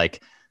it's just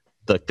like,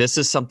 look, this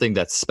is something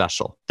that's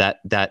special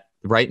that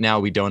right now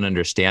we don't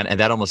understand.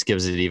 And that almost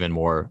gives it even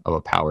more of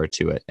a power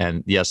to it.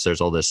 And yes, there's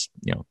all this,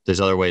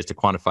 there's other ways to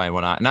quantify and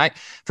whatnot. And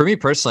for me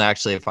personally,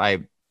 actually, I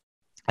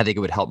think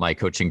it would help my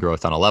coaching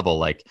growth on a level,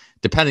 like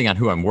depending on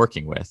who I'm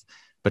working with.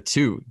 but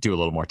two, do a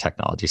little more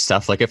technology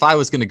stuff. Like if I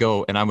was going to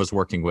go and I was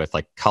working with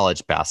like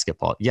college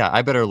basketball, yeah,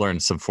 I better learn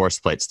some force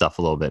plate stuff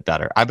a little bit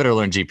better. I better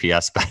learn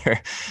GPS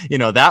better.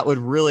 That would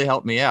really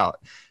help me out.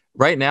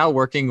 Right now,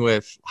 working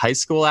with high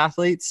school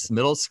athletes,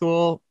 middle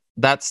school,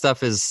 that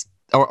stuff is,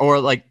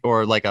 or like a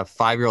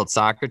 5-year-old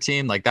soccer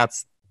team, like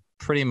that's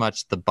pretty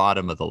much the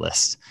bottom of the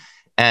list.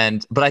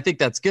 But I think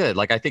that's good.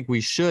 Like I think we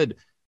should.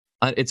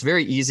 It's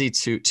very easy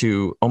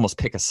to almost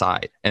pick a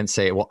side and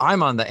say, well,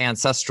 I'm on the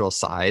ancestral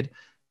side.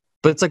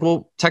 But it's like,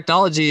 well,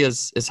 technology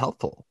is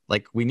helpful.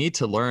 Like we need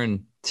to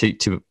learn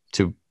to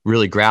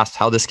really grasp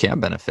how this can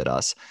benefit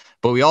us.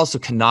 But we also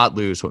cannot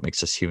lose what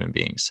makes us human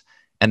beings.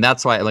 And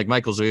that's why, like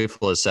Michael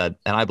Zweifel has said,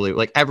 and I believe,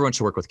 like everyone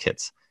should work with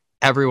kids.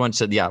 Everyone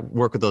should,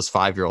 work with those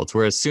 5-year-olds.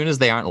 Where as soon as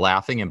they aren't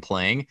laughing and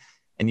playing,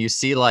 and you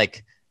see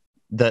like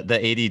the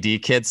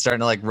ADD kids starting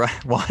to like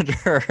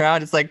wander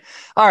around, it's like,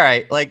 all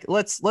right, like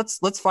let's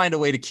find a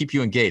way to keep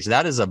you engaged.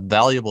 That is a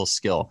valuable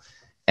skill,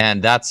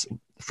 and that's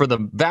for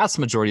the vast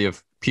majority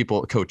of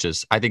people,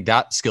 coaches. I think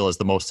that skill is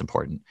the most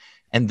important.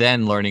 And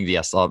then learning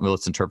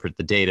let's interpret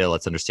the data.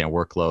 Let's understand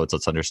workloads.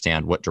 Let's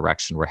understand what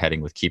direction we're heading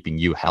with keeping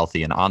you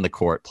healthy and on the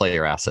court,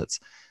 player assets.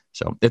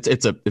 So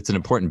it's an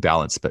important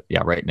balance. But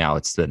yeah, right now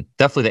it's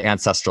definitely the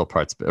ancestral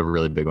part's a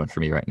really big one for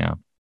me right now.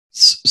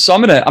 So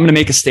I'm gonna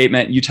make a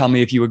statement. You tell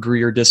me if you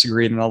agree or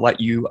disagree, and I'll let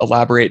you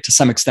elaborate to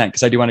some extent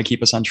because I do want to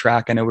keep us on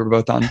track. I know we're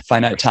both on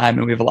finite time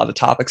and we have a lot of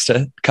topics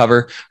to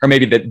cover, or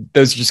maybe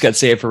those just get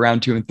saved for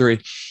round 2 and 3.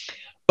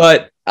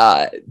 But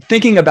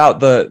thinking about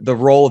the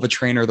role of a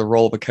trainer, the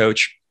role of a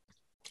coach,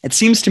 it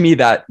seems to me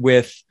that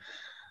with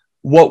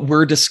what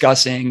we're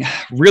discussing,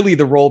 really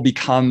the role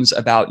becomes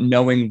about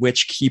knowing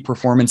which key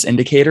performance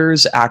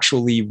indicators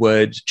actually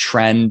would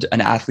trend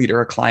an athlete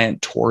or a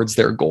client towards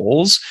their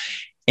goals,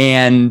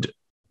 and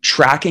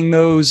tracking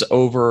those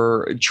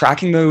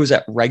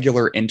at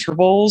regular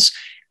intervals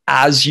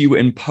as you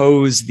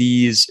impose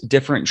these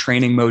different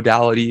training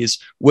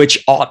modalities,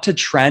 which ought to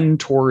trend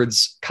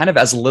towards kind of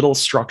as little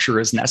structure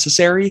as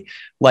necessary.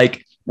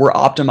 Like we're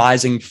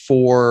optimizing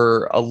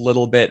for a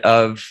little bit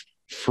of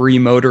free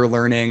motor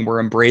learning. We're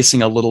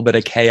embracing a little bit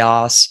of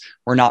chaos.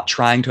 We're not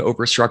trying to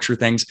overstructure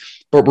things,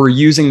 but we're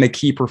using the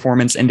key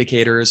performance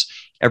indicators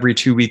every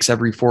 2 weeks,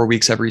 every 4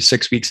 weeks, every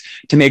 6 weeks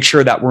to make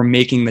sure that we're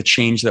making the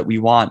change that we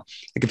want.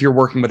 Like if you're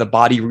working with a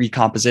body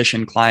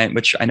recomposition client,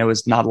 which I know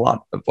is not a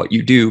lot of what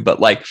you do, but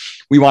like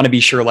we want to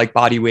be sure like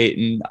body weight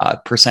and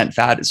percent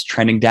fat is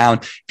trending down.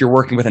 If you're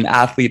working with an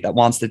athlete that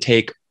wants to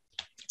take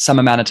some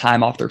amount of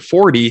time off their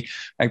 40,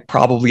 like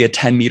probably a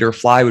 10-meter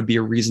fly would be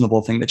a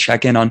reasonable thing to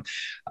check in on.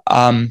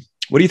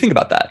 What do you think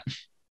about that?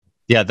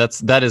 Yeah,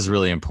 that is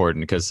really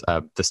important because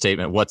the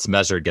statement, what's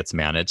measured gets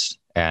managed.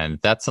 And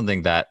that's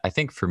something that I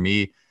think for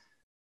me,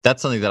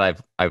 that's something that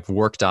I've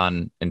worked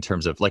on in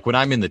terms of like when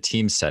I'm in the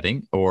team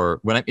setting or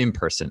when I'm in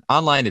person.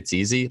 Online, it's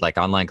easy, like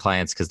online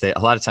clients, because a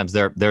lot of times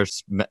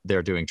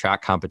they're doing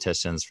track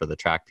competitions for the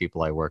track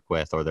people I work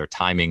with, or they're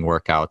timing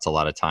workouts, a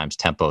lot of times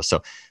tempo.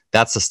 So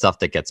that's the stuff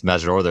that gets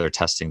measured, or they're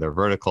testing their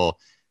vertical.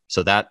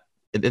 So that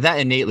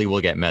innately will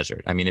get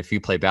measured. I mean, if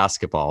you play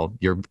basketball,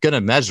 you're going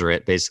to measure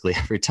it basically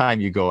every time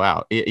you go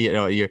out,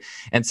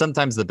 and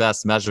sometimes the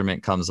best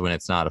measurement comes when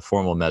it's not a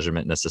formal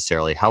measurement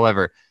necessarily.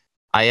 However,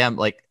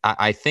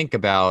 I think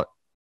about,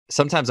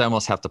 sometimes I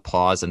almost have to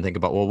pause and think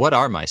about, well, what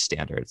are my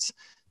standards?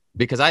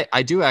 Because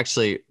I do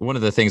actually, one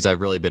of the things I've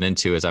really been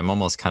into is I'm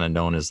almost kind of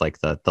known as like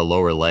the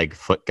lower leg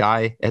foot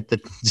guy at the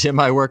gym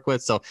I work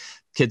with. So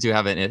kids who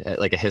have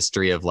a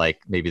history of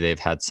like, maybe they've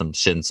had some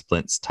shin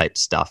splints type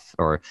stuff,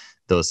 or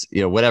those,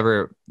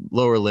 whatever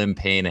lower limb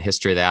pain, a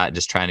history of that,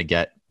 just trying to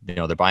get,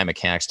 their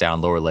biomechanics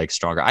down, lower leg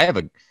stronger. I have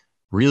a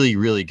really,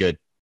 really good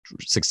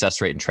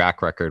success rate and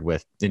track record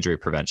with injury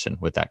prevention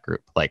with that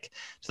group, like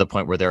to the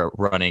point where they're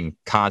running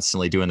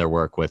constantly, doing their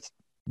work with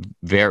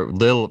very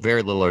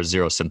little or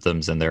zero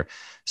symptoms, and they're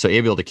so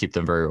able to keep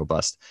them very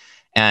robust.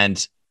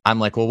 And I'm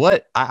like, well,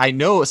 what I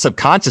know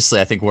subconsciously,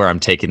 I think where I'm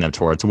taking them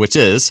towards, which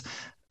is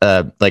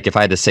like if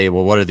I had to say,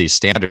 well, what are these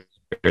standards?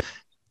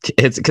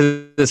 It's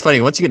because it's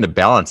funny, once you get into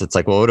balance, it's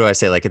like, well, what do I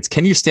say? Like, it's,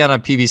 can you stand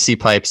on PVC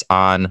pipes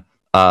on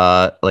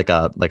like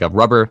a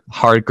rubber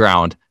hard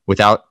ground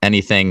without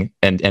anything,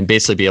 and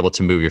basically be able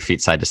to move your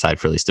feet side to side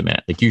for at least a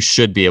minute? Like, you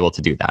should be able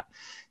to do that.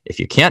 If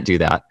you can't do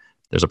that,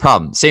 there's a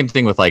problem. Same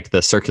thing with like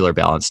the circular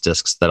balance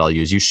discs that I'll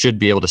use. You should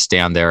be able to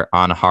stand there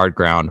on hard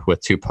ground with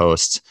 2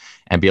 posts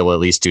and be able to at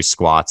least do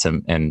squats,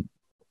 and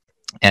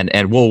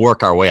we'll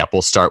work our way up.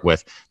 We'll start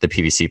with the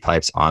PVC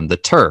pipes on the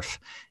turf,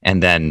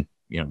 and then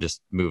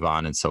just move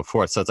on and so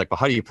forth. So it's like, well,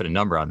 how do you put a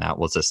number on that?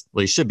 Well,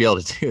 you should be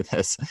able to do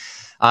this.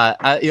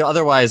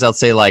 Otherwise, I'll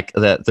say like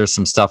that there's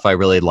some stuff I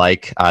really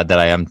like that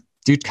I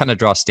do kind of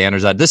draw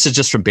standards on. This is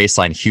just from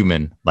baseline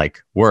human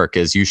like work,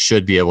 is you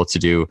should be able to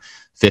do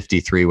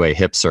 53-way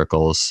hip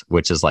circles,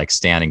 which is like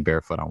standing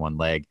barefoot on one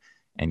leg,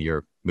 and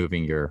you're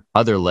moving your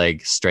other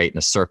leg straight in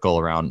a circle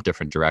around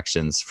different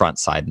directions, front,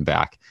 side, and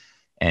back.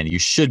 And you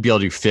should be able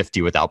to do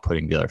 50 without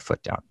putting the other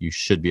foot down. You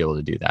should be able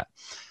to do that.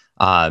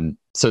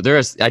 So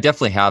I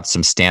definitely have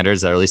some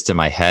standards that are at least in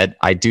my head.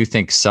 I do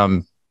think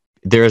some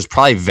there's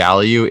probably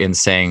value in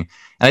saying,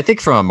 and I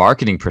think from a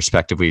marketing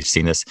perspective, we've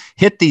seen this,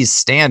 hit these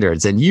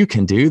standards and you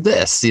can do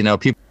this.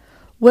 People.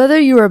 Whether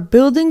you are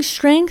building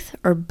strength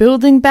or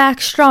building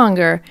back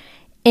stronger,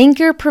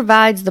 Anchor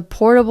provides the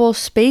portable,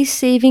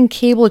 space-saving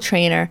cable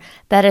trainer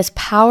that is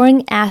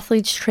powering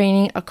athletes'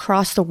 training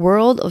across the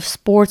world of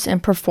sports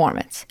and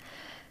performance.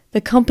 The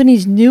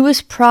company's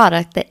newest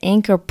product, the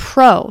Anchor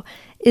Pro,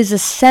 is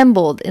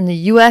assembled in the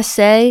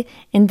USA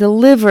and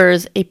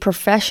delivers a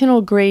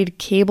professional-grade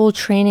cable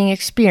training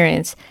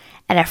experience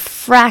at a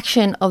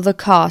fraction of the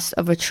cost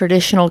of a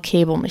traditional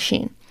cable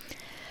machine.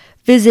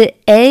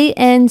 Visit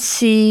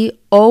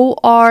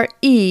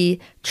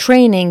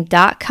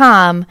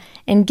ancoretraining.com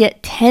and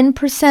get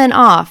 10%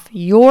 off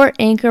your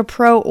Anchor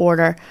Pro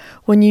order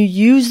when you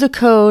use the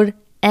code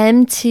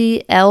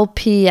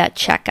MTLP at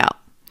checkout.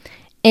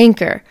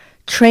 Anchor,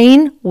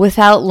 train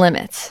without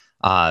limits.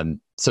 I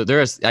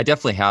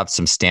definitely have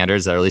some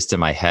standards that are at least in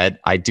my head.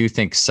 I do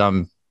think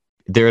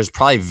there is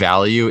probably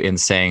value in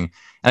saying,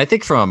 and I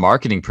think from a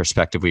marketing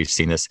perspective, we've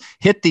seen this,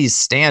 hit these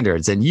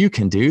standards and you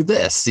can do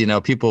this.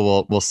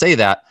 People will say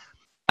that.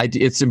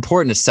 It's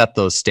important to set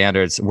those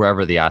standards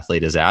wherever the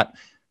athlete is at.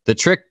 The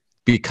trick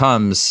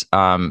becomes,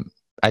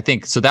 I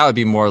think, so that would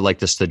be more like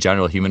just the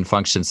general human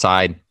function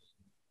side.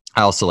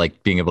 I also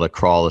like being able to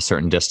crawl a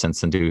certain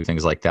distance and do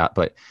things like that.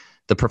 But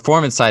the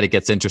performance side, it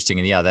gets interesting.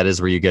 And yeah, that is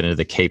where you get into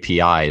the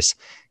KPIs.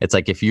 It's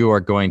like, if you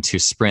are going to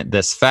sprint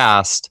this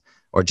fast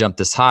or jump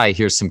this high,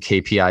 here's some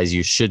KPIs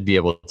you should be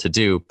able to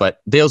do.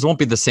 But those won't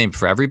be the same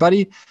for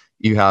everybody.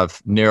 You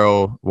have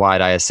narrow,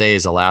 wide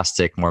ISAs,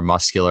 elastic, more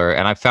muscular.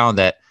 And I found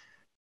that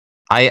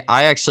I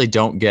actually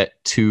don't get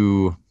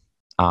too,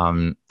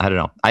 I don't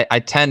know. I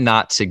tend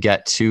not to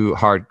get too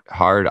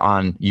hard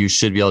on you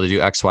should be able to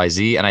do X, Y,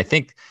 Z. And I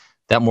think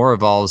that more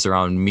revolves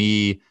around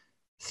me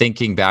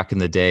thinking back in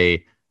the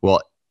day,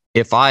 well,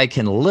 if I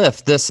can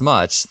lift this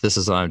much, this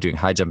is when I'm doing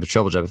high jump and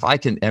triple jump. If I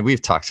can, and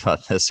we've talked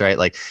about this, right?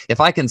 Like if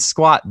I can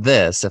squat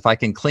this, if I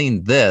can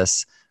clean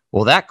this,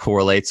 well, that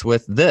correlates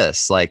with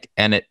this.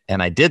 And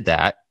I did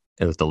that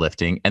with the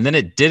lifting, and then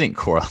it didn't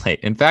correlate.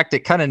 In fact, it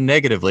kind of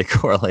negatively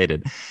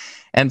correlated.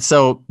 And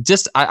so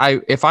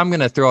if I'm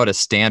going to throw out a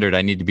standard,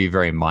 I need to be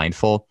very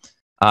mindful.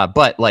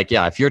 But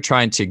if you're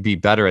trying to be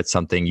better at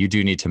something, you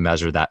do need to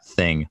measure that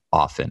thing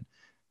often.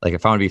 Like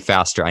if I want to be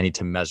faster, I need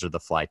to measure the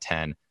fly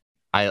 10.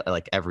 I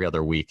like every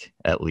other week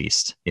at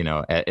least.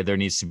 There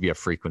needs to be a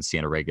frequency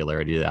and a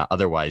regularity to that.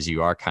 Otherwise,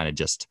 you are kind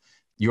of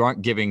you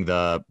aren't giving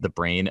the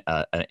brain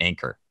an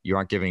anchor. You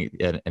aren't giving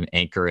an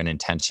anchor and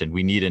intention.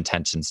 We need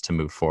intentions to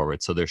move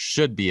forward. So there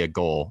should be a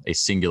goal, a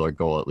singular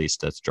goal at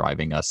least, that's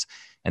driving us.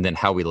 And then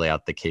how we lay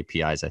out the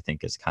KPIs, I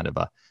think, is kind of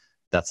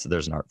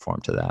there's an art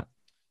form to that.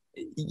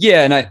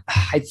 Yeah,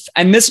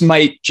 and this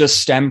might just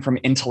stem from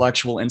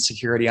intellectual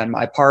insecurity on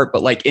my part,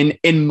 but like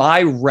in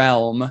my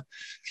realm,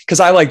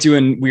 because I like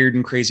doing weird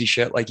and crazy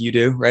shit like you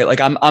do, right? Like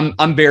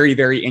I'm very,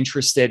 very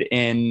interested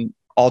in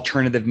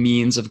alternative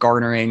means of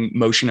garnering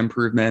motion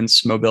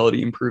improvements, mobility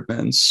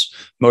improvements,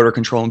 motor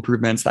control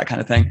improvements, that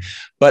kind of thing.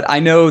 But I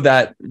know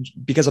that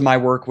because of my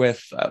work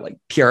with like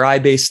PRI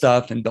based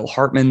stuff and Bill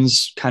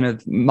Hartman's kind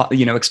of,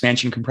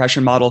 expansion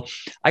compression model,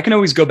 I can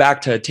always go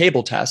back to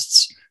table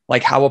tests,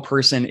 like how a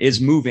person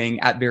is moving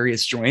at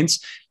various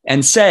joints,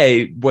 and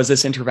say, was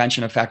this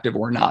intervention effective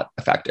or not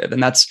effective?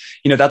 And that's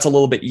a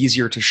little bit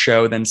easier to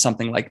show than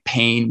something like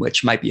pain,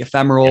 which might be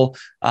ephemeral,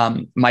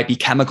 might be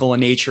chemical in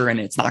nature, and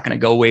it's not going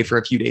to go away for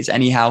a few days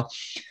anyhow.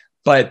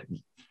 But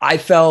I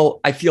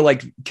feel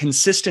like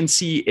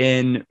consistency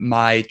in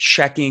my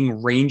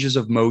checking ranges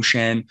of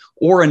motion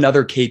or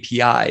another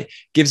KPI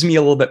gives me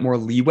a little bit more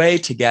leeway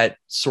to get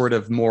sort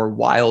of more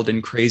wild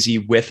and crazy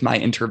with my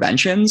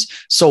interventions,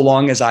 so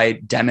long as I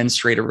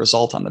demonstrate a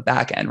result on the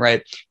back end,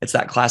 right? It's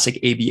that classic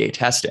ABA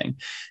testing.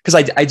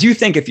 Because I do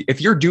think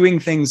if you're doing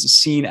things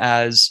seen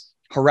as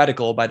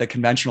heretical by the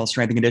conventional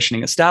strength and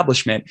conditioning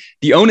establishment,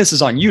 the onus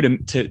is on you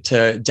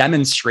to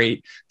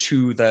demonstrate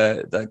to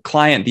the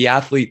client, the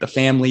athlete, the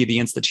family, the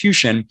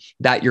institution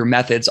that your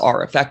methods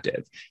are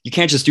effective. You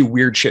can't just do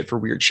weird shit for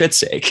weird shit's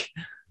sake.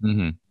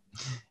 Mm-hmm.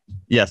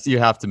 Yes, you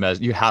have to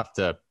measure. You have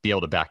to be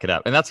able to back it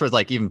up, and that's where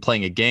like even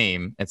playing a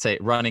game and say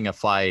running a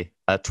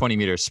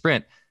 20-meter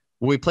sprint.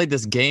 We played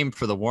this game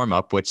for the warm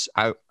up, which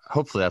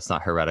hopefully that's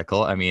not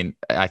heretical. I mean,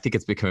 I think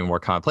it's becoming more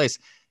commonplace.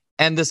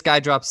 And this guy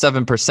dropped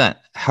 7%.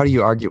 How do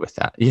you argue with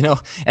that?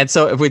 And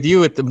so with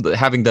you,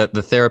 having the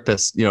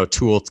therapist,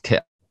 tool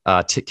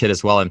kit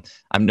as well. And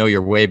I know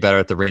you're way better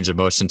at the range of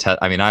motion test.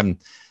 I mean,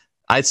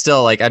 I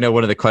still I know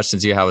one of the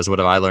questions you have is what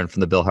have I learned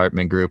from the Bill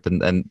Hartman group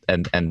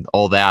and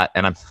all that.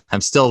 And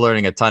I'm still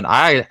learning a ton.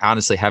 I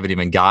honestly haven't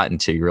even gotten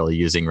to really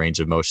using range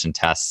of motion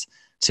tests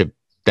to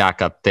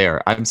back up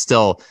there.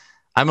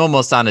 I'm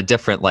almost on a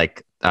different,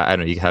 I don't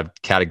know, you have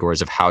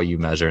categories of how you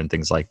measure and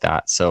things like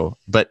that. So,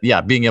 but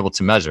yeah, being able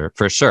to measure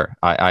for sure.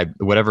 I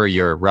whatever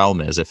your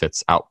realm is, if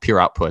it's pure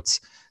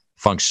outputs,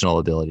 functional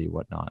ability,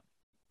 whatnot.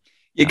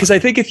 Yeah, because I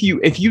think if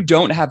you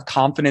don't have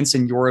confidence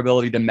in your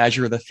ability to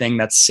measure the thing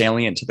that's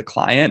salient to the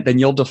client, then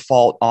you'll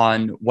default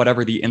on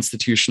whatever the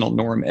institutional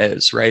norm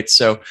is, right?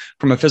 So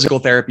from a physical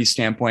therapy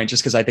standpoint,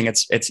 just because I think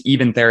it's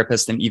even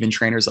therapists and even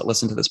trainers that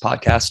listen to this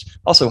podcast.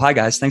 Also, hi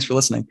guys, thanks for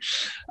listening.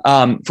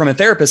 From a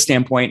therapist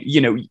standpoint,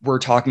 we're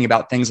talking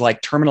about things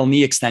like terminal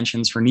knee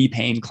extensions for knee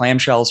pain,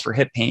 clamshells for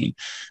hip pain,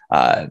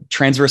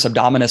 transverse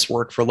abdominis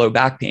work for low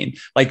back pain,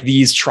 like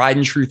these tried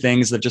and true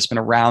things that have just been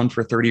around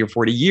for 30 or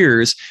 40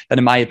 years that,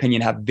 in my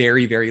opinion, have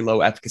very, very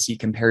low efficacy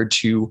compared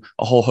to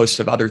a whole host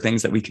of other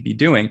things that we could be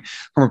doing.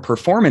 From a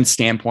performance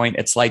standpoint,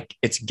 it's like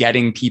it's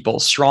getting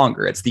people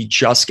stronger. It's the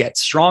just get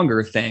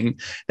stronger thing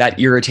that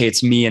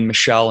irritates me and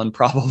Michelle and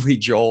probably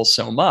Joel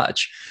so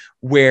much,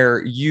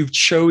 where you've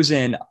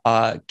chosen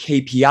a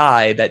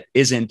KPI that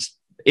isn't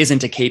a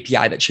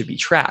KPI that should be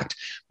tracked.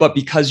 But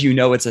because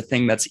it's a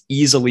thing that's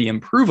easily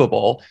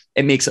improvable,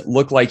 it makes it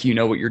look like you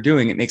know what you're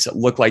doing. It makes it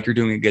look like you're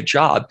doing a good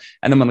job.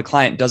 And then when the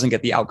client doesn't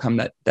get the outcome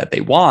that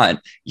they want,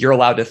 you're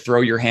allowed to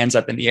throw your hands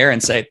up in the air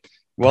and say,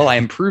 well, I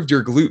improved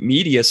your glute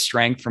medius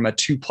strength from a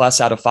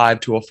 2+ out of 5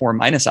 to a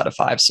 4- out of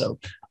 5. So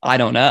I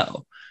don't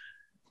know.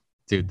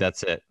 Dude,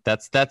 that's it.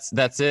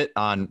 That's it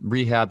on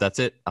rehab. That's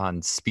it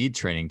on speed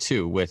training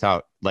too,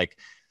 without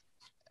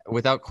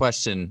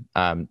question.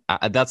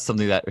 That's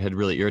something that had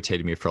really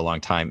irritated me for a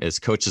long time is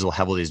coaches will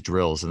have all these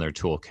drills in their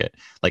toolkit,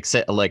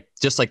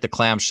 just like the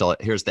clamshell,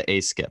 here's the A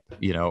skip,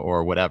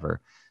 or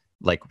whatever,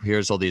 like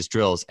here's all these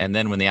drills. And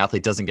then when the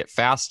athlete doesn't get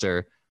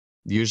faster,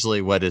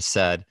 usually what is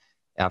said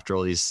after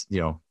all these,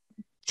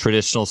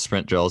 traditional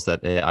sprint drills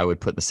that I would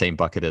put in the same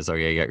bucket as, you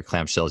got your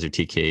clamshells, your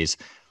TKs,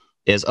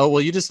 is, oh,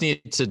 well, you just need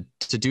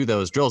to do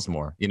those drills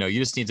more. You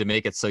just need to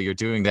make it so you're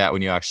doing that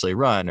when you actually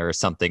run or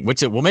something,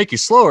 which it will make you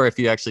slower if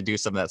you actually do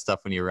some of that stuff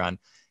when you run.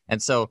 And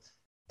so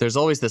there's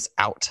always this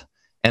out.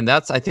 And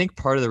that's, I think,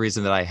 part of the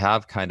reason that I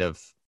have kind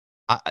of,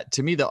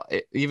 to me,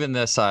 even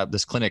this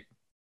clinic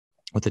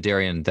with the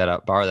Darien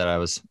bar that I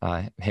was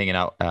hanging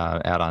out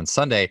at on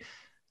Sunday,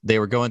 they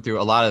were going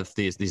through a lot of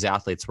these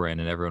athletes were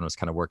in, and everyone was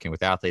kind of working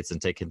with athletes and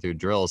taking through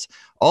drills.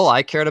 All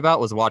I cared about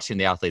was watching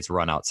the athletes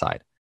run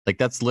outside. Like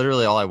that's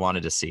literally all I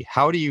wanted to see.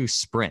 How do you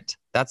sprint?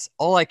 That's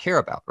all I care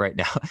about right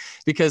now,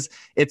 because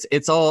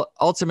it's all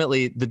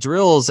ultimately the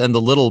drills and the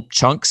little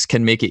chunks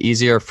can make it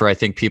easier for, I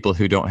think, people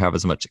who don't have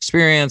as much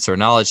experience or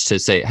knowledge to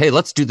say, hey,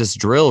 let's do this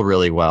drill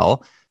really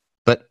well.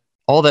 But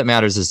all that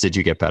matters is, did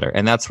you get better?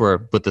 And that's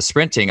where with the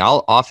sprinting,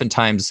 I'll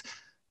oftentimes,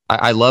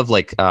 I love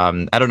I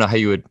don't know how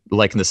you would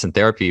liken this in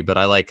therapy, but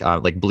I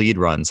like bleed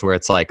runs where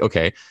it's like,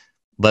 okay,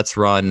 let's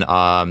run.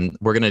 All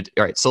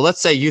right. So let's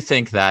say you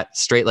think that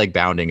straight leg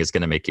bounding is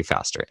going to make you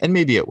faster, and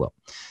maybe it will.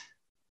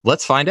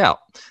 Let's find out.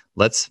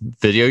 Let's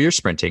video your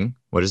sprinting.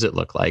 What does it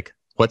look like?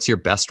 What's your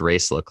best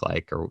race look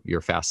like, or your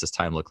fastest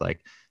time look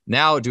like?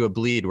 Now do a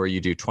bleed where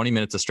you do 20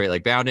 minutes of straight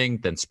leg bounding,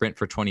 then sprint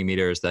for 20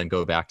 meters, then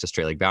go back to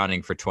straight leg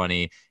bounding for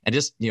 20, and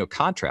just,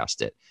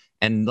 contrast it.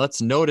 And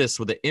let's notice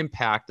with the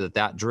impact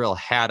that drill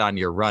had on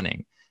your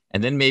running.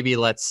 And then maybe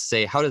let's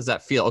say, how does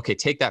that feel? Okay,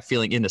 take that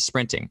feeling into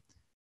sprinting.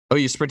 Oh,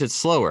 you sprinted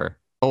slower.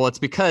 Oh, well, it's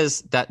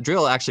because that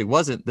drill actually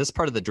wasn't, this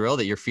part of the drill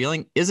that you're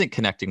feeling isn't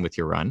connecting with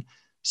your run.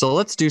 So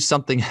let's do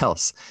something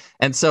else.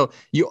 And so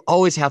you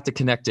always have to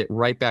connect it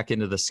right back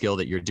into the skill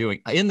that you're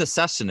doing in the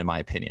session, in my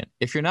opinion.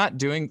 If you're not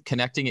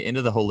connecting it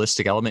into the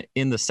holistic element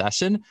in the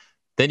session,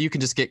 then you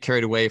can just get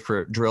carried away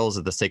for drills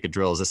of the sake of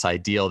drills, this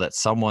ideal that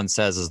someone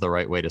says is the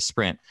right way to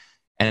sprint.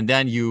 And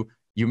then you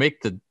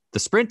make the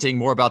sprinting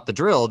more about the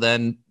drill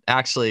than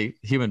actually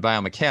human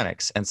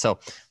biomechanics. And so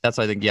that's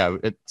why I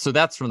think, so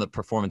that's from the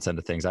performance end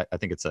of things. I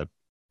think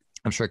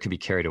I'm sure it could be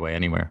carried away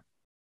anywhere.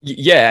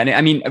 Yeah. And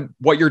I mean,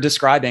 what I'm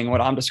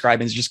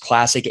describing is just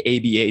classic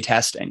ABA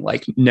testing,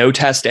 like no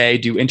test A,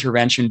 do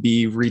intervention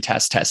B,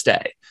 retest test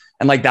A.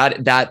 And like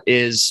that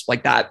is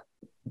like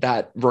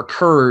that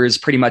recurs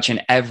pretty much in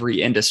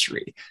every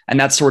industry. And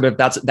that's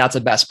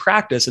a best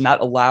practice. And that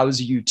allows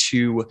you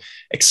to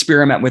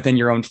experiment within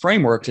your own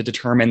framework to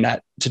determine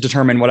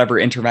whatever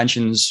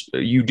interventions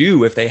you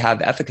do, if they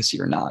have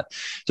efficacy or not.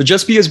 So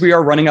just because we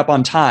are running up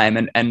on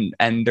time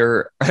and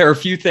there are a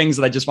few things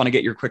that I just want to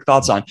get your quick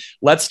thoughts on,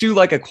 let's do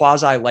like a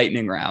quasi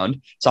lightning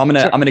round. So I'm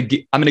going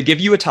to give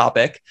you a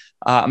topic.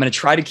 I'm going to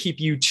try to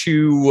keep you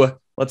to,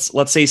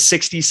 let's say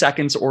 60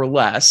 seconds or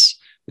less,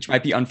 which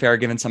might be unfair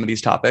given some of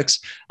these topics.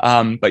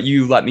 But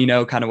you let me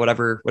know kind of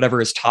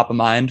whatever is top of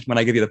mind when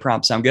I give you the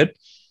prompt. Sound good?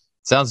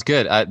 Sounds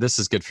good. This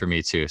is good for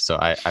me too. So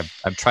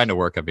I'm trying to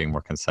work on being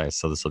more concise.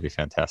 So this will be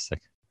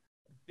fantastic.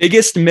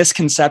 Biggest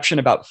misconception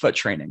about foot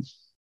training?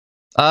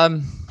 I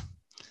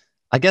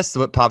guess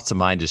what pops to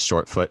mind is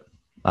short foot.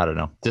 I don't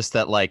know. Just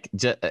that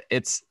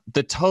it's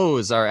the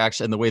toes are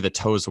actually, and the way the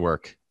toes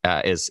work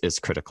is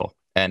critical.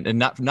 And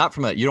not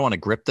from you don't want to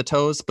grip the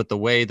toes, but the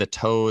way the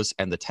toes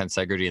and the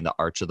tensegrity and the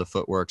arch of the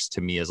foot works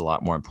to me is a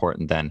lot more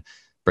important than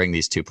bring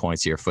these 2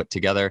 points of your foot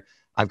together.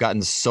 I've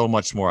gotten so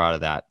much more out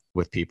of that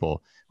with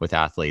people, with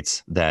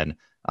athletes than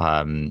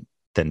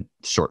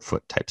short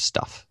foot type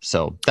stuff.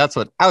 So that's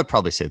what I would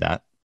probably say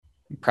that.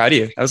 Proud of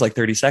you. That was like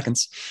 30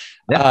 seconds.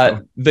 Yeah.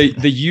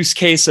 The use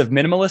case of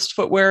minimalist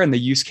footwear and the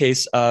use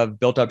case of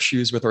built up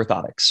shoes with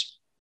orthotics.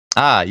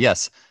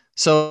 Yes.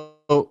 So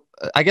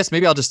I guess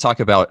maybe I'll just talk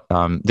about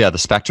the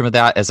spectrum of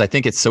that, as I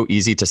think it's so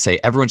easy to say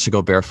everyone should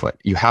go barefoot.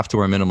 You have to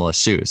wear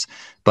minimalist shoes.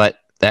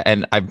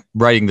 And I'm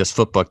writing this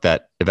foot book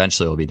that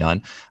eventually will be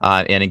done.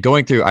 And in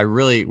going through,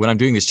 when I'm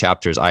doing these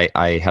chapters,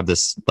 I have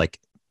this like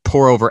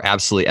pour over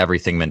absolutely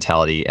everything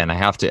mentality, and I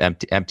have to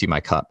empty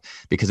my cup,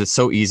 because it's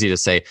so easy to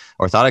say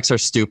orthotics are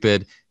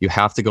stupid. You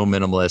have to go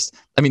minimalist.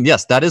 I mean,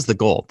 yes, that is the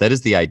goal. That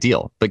is the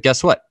ideal. But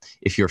guess what?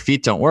 If your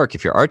feet don't work,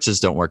 if your arches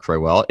don't work very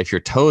well, if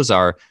your toes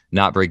are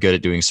not very good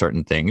at doing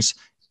certain things,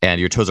 and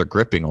your toes are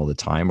gripping all the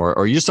time,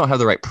 or you just don't have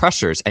the right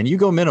pressures, and you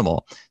go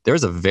minimal,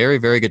 there's a very,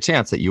 very good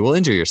chance that you will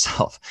injure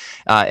yourself.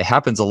 It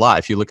happens a lot.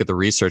 If you look at the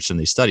research in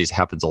these studies, it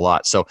happens a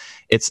lot. So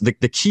it's the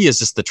key is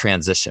just the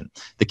transition.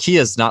 The key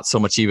is not so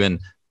much even,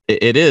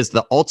 it is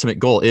the ultimate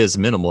goal is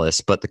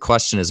minimalist, but the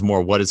question is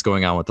more what is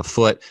going on with the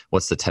foot?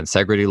 What's the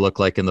tensegrity look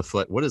like in the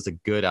foot? What does a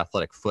good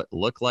athletic foot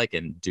look like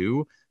and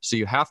do? So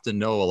you have to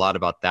know a lot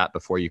about that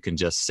before you can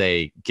just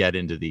say, get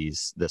into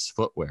this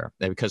footwear.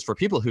 And because for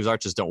people whose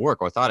arches don't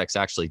work, orthotics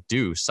actually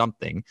do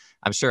something.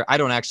 I'm sure I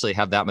don't actually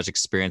have that much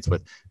experience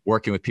with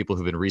working with people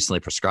who've been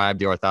recently prescribed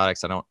the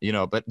orthotics. I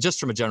don't, but just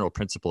from a general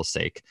principle's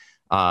sake,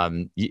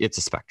 it's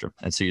a spectrum.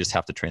 And so you just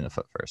have to train the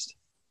foot first.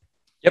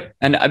 Yep.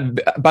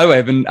 And by the way,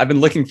 I've been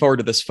looking forward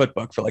to this foot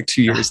book for like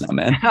 2 years now,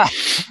 man.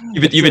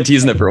 You've been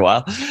teasing it for a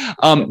while.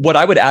 What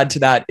I would add to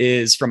that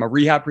is, from a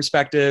rehab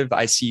perspective,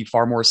 I see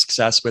far more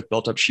success with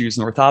built up shoes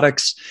and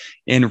orthotics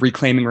in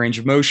reclaiming range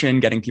of motion,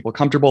 getting people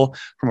comfortable.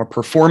 From a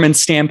performance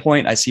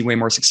standpoint, I see way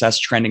more success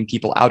trending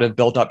people out of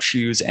built up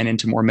shoes and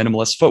into more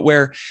minimalist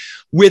footwear,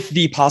 with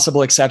the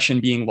possible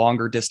exception being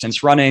longer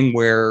distance running,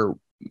 where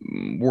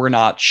we're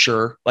not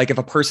sure. Like if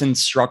a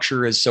person's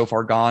structure is so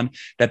far gone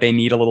that they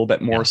need a little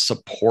bit more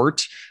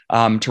support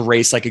to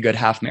race like a good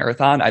half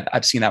marathon,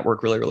 I've seen that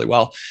work really, really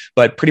well.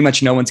 But pretty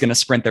much no one's going to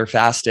sprint their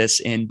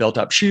fastest in built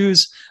up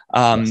shoes.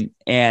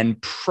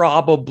 And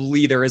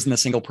probably there isn't a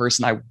single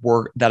person I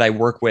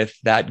work with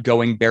that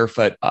going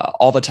barefoot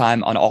all the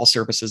time on all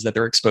surfaces that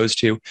they're exposed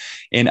to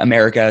in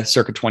America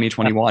circa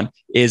 2021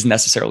 is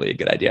necessarily a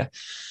good idea.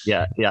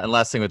 Yeah. And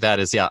last thing with that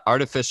is,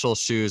 artificial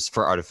shoes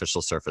for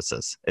artificial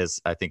surfaces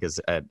I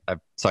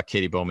saw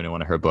Katie Bowman in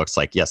one of her books.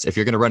 Like, yes, if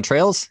you're going to run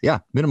trails,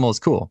 minimal is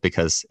cool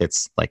because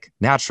it's like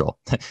natural.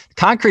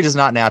 Concrete is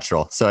not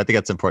natural. So I think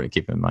that's important to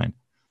keep in mind.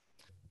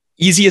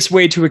 Easiest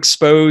way to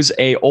expose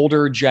a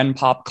older Gen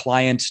Pop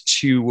client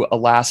to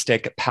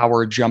elastic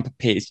power jump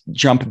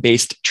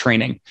based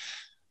training?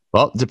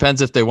 Well, it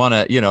depends if they want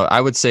to, I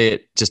would say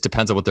it just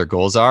depends on what their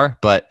goals are.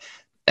 But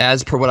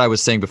as per what I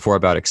was saying before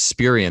about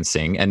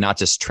experiencing and not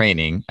just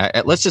training,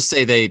 let's just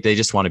say they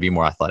just want to be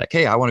more athletic.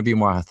 Hey, I want to be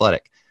more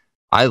athletic.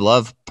 I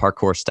love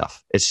parkour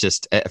stuff. It's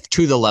just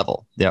to the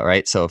level. Yeah.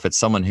 Right. So if it's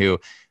someone who,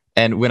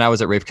 and when I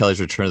was at Rafe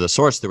Kelly's Return to the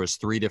Source, there was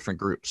 3 different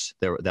groups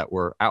that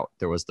were out.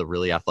 There was the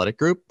really athletic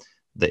group,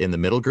 the in the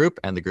middle group,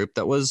 and the group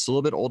that was a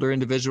little bit older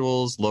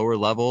individuals, lower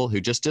level,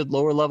 who just did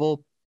lower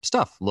level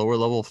stuff, lower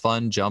level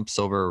fun jumps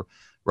over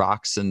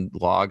rocks and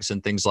logs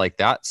and things like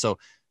that. So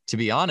to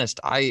be honest,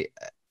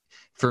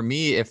 for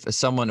me, if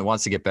someone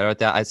wants to get better at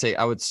that, I'd say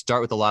I would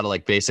start with a lot of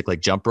like basic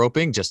like jump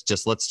roping.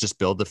 Let's just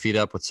build the feet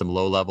up with some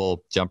low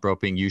level jump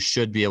roping. You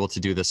should be able to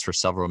do this for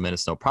several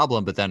minutes, no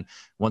problem. But then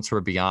once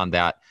we're beyond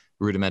that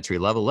rudimentary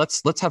level,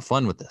 let's have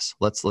fun with this.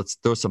 Let's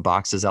throw some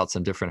boxes out,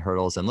 some different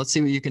hurdles, and let's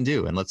see what you can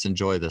do, and let's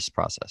enjoy this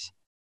process.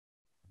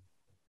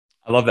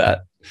 I love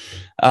that.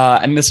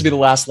 And this will be the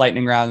last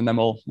lightning round, and then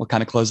we'll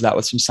kind of close that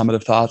with some of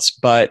the thoughts.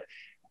 But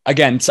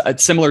again,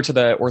 it's similar to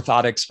the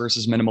orthotics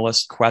versus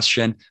minimalist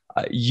question.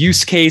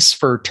 Use case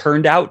for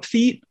turned out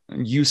feet,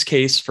 use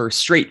case for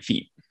straight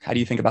feet. How do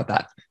you think about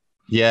that?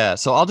 Yeah,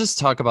 so I'll just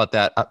talk about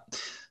that.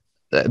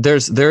 There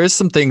is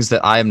some things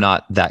that I am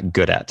not that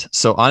good at.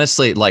 So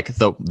honestly, like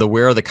the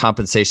where are the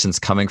compensations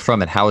coming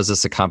from and how is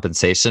this a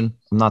compensation?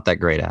 I'm not that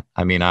great at.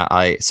 I mean,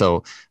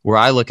 so where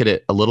I look at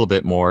it a little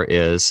bit more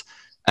is,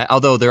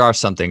 although there are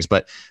some things,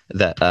 but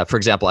that, for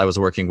example, I was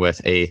working with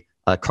a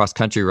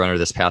cross-country runner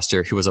this past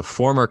year who was a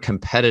former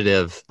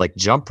competitive like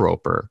jump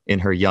roper in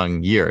her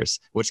young years,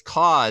 which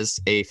caused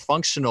a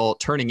functional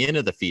turning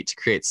into the feet to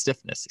create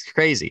stiffness. It's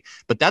crazy,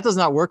 but that does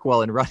not work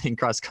well in running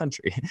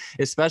cross-country,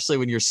 especially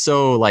when you're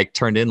so like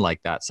turned in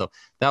like that. So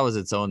that was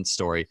its own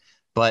story.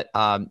 But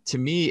to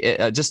me,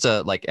 just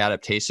a like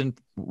adaptation.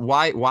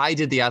 Why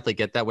did the athlete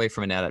get that way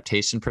from an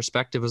adaptation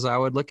perspective, as I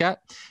would look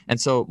at?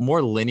 And so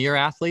more linear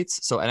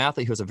athletes. So an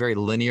athlete who has a very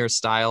linear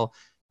style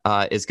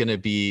is going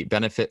to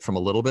benefit from a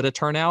little bit of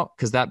turnout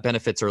because that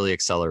benefits early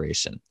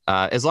acceleration.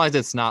 As long as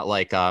it's not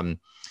like,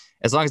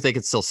 as long as they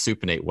can still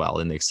supinate well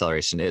in the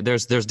acceleration,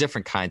 there's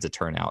different kinds of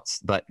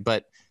turnouts. But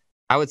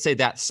I would say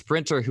that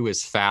sprinter who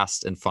is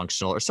fast and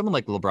functional, or someone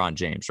like LeBron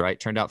James, right?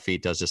 Turned out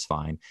feet does just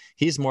fine.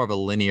 He's more of a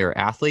linear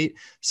athlete.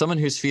 Someone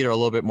whose feet are a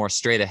little bit more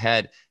straight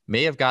ahead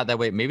may have got that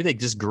way. Maybe they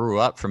just grew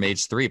up from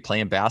age 3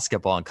 playing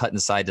basketball and cutting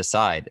side to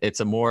side.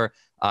 It's a more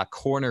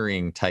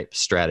cornering type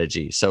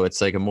strategy. So it's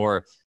like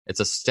It's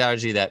a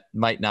strategy that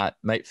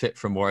might fit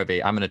for more of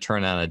a, I'm going to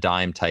turn on a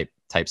dime type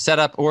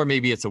setup, or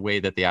maybe it's a way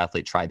that the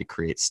athlete tried to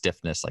create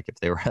stiffness, like if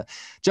they were a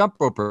jump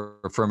roper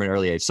from an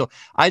early age. So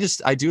I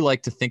do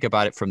like to think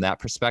about it from that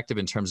perspective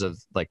in terms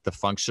of like the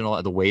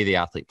functional, the way the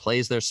athlete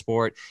plays their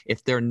sport.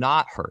 If they're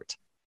not hurt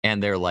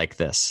and they're like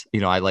this,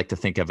 I like to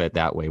think of it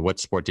that way. What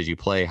sport did you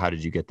play? How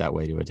did you get that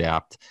way to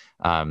adapt?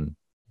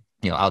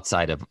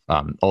 Outside of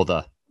all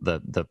the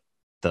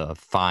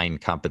fine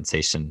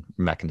compensation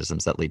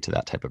mechanisms that lead to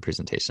that type of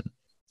presentation.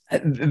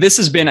 This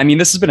has been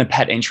a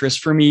pet interest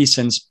for me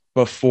since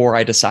before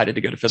I decided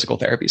to go to physical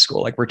therapy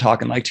school. Like we're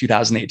talking like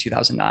 2008,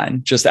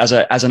 2009, just as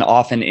an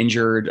often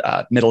injured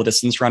middle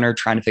distance runner,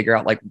 trying to figure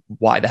out like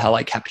why the hell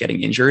I kept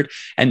getting injured,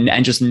 and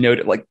just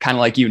note, like kind of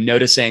like you,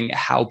 noticing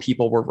how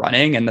people were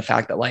running and the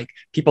fact that like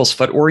people's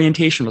foot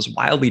orientation was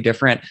wildly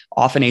different,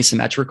 often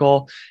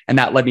asymmetrical. And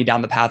that led me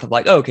down the path of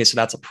like, oh, okay, so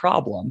that's a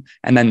problem.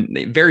 And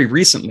then very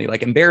recently,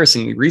 like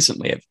embarrassingly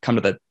recently, I've come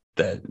to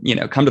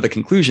the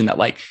conclusion that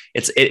like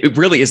it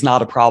really is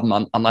not a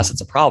problem unless it's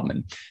a problem.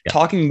 And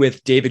talking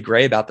with David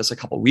Gray about this a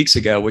couple of weeks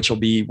ago, which will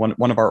be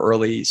one of our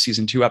early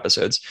season 2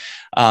 episodes,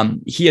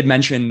 he had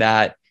mentioned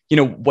that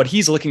what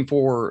he's looking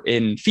for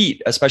in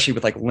feet, especially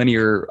with like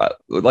linear,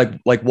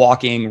 like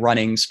walking,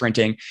 running,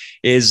 sprinting,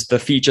 is the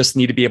feet just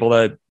need to be able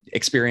to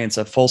experience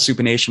a full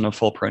supination, a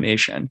full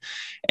pronation.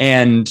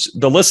 And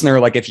the listener,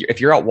 like if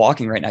you're out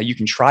walking right now, you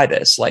can try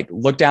this. Like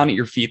look down at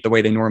your feet the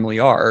way they normally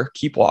are,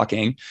 keep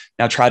walking.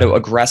 Now try to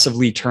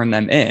aggressively turn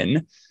them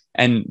in.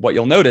 And what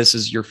you'll notice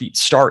is your feet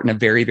start in a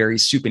very, very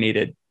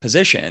supinated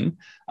position.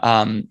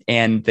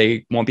 And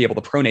they won't be able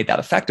to pronate that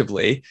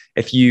effectively.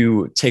 If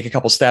you take a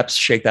couple steps,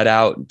 shake that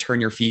out, and turn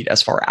your feet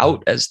as far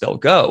out as they'll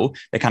go,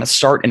 they kind of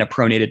start in a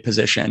pronated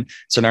position.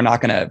 So they're not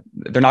going to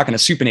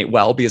supinate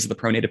well because of the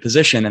pronated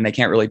position, and they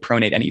can't really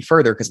pronate any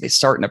further because they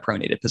start in a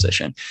pronated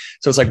position.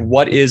 So it's like,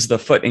 what is the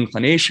foot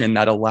inclination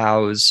that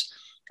allows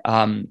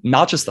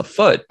not just the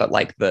foot, but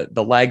like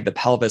the leg, the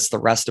pelvis, the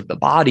rest of the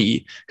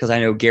body? Because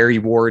I know Gary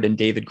Ward and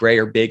David Gray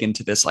are big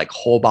into this like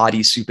whole body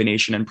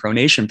supination and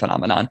pronation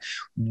phenomenon.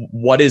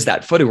 What is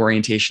that foot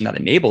orientation that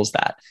enables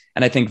that?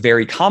 And I think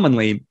very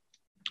commonly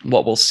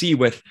what we'll see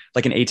with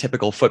like an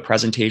atypical foot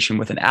presentation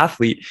with an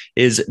athlete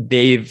is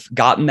they've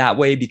gotten that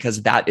way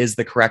because that is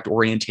the correct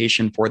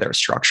orientation for their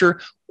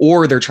structure,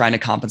 or they're trying to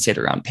compensate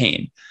around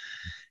pain.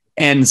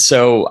 And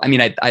so, I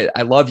mean,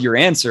 I love your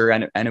answer,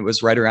 and it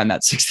was right around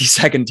that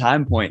 60-second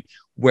time point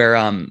where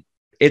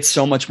it's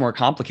so much more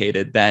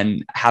complicated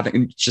than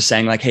just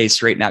saying like, hey,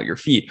 straighten out your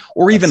feet,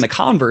 or even the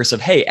converse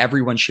of, hey,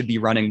 everyone should be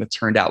running with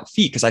turned out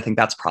feet, because I think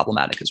that's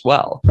problematic as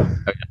well.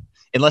 Okay.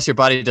 Unless your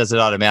body does it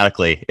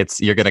automatically,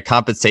 you're going to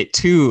compensate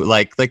to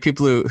like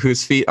people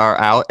whose feet are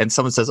out, and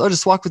someone says, oh,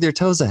 just walk with your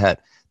toes ahead.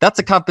 That's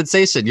a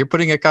compensation. You're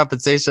putting a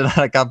compensation on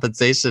a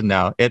compensation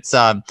now. It's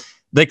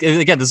like,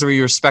 again, this is where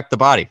you respect the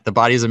body. The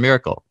body is a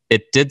miracle.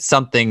 It did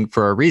something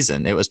for a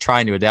reason. It was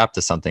trying to adapt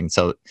to something.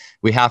 So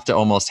we have to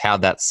almost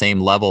have that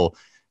same level,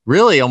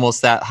 really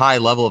almost that high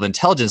level of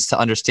intelligence to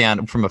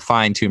understand from a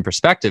fine-tuned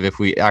perspective if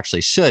we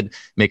actually should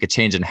make a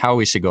change in how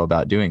we should go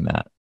about doing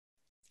that.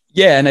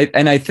 Yeah.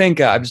 And I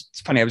think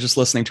it's funny. I was just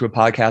listening to a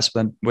podcast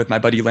with my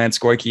buddy Lance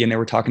Goyke, and they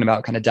were talking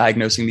about kind of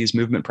diagnosing these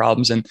movement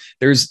problems. And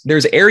there's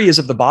areas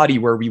of the body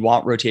where we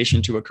want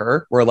rotation to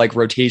occur, where like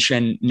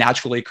rotation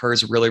naturally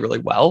occurs really, really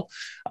well.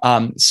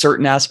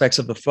 Certain aspects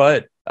of the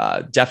foot,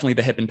 definitely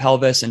the hip and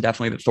pelvis, and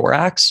definitely the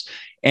thorax.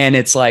 And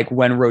it's like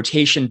when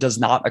rotation does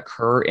not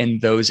occur in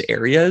those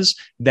areas,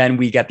 then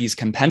we get these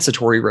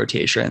compensatory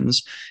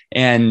rotations.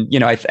 And,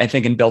 I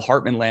think in Bill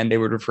Hartman land, they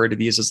would refer to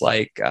these as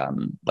like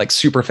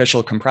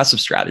superficial compressive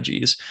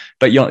strategies.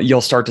 But you'll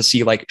start to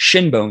see like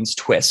shin bones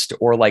twist,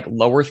 or like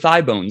lower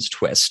thigh bones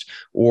twist,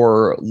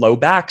 or low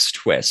backs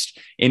twist,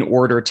 in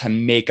order to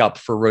make up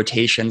for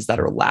rotations that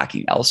are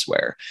lacking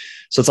elsewhere.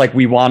 So it's like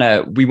we want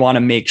to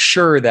make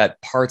sure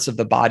that parts of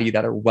the body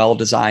that are well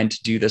designed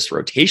to do this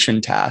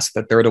rotation task,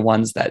 that they're the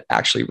ones that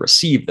actually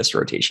receive this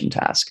rotation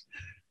task.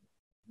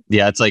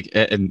 Yeah, it's like,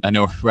 and I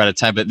know we're out of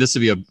time, but this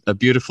would be a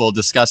beautiful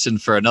discussion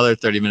for another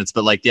 30 minutes.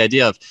 But like the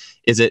idea of,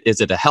 is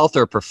it a health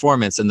or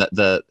performance? And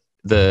the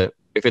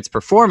if it's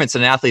performance,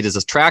 and an athlete is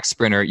a track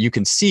sprinter, you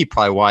can see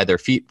probably why their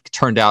feet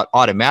turned out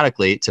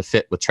automatically to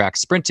fit with track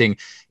sprinting.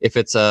 If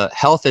it's a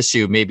health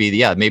issue, maybe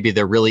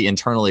they're really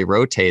internally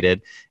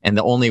rotated, and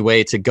the only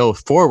way to go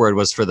forward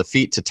was for the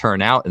feet to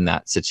turn out in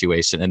that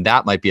situation. And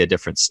that might be a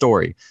different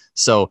story.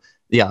 So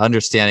yeah,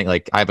 understanding,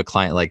 like I have a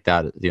client like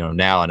that,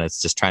 now, and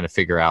it's just trying to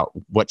figure out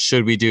what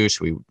should we do? Should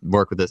we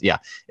work with this? Yeah,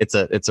 it's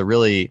a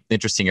really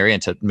interesting area,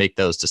 and to make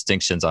those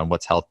distinctions on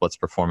what's health, what's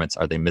performance.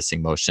 Are they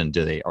missing motion?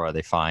 Or are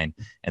they fine?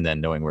 And then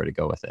knowing where to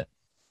go with it.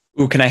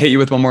 Ooh, can I hit you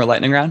with one more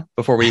lightning round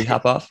before we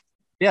hop off?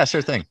 Yeah,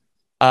 sure thing.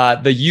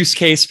 The use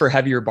case for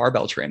heavier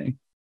barbell training.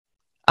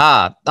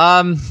 I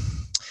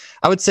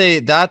would say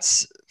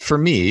that's, for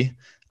me,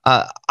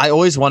 I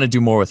always want to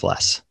do more with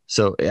less.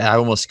 So I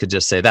almost could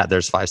just say that.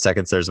 There's 5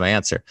 seconds. There's my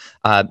answer.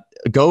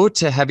 Go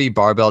to heavy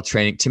barbell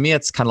training. To me,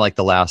 it's kind of like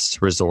the last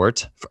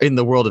resort in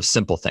the world of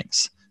simple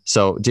things.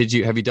 So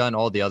have you done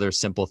all the other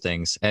simple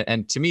things?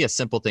 And to me, a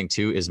simple thing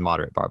too is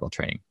moderate barbell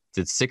training.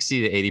 Did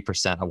 60 to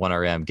 80% of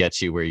 1RM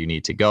get you where you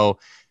need to go?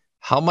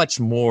 How much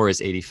more is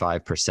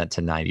 85%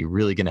 to 90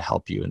 really going to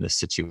help you in this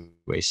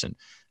situation?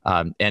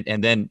 And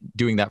then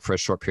doing that for a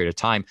short period of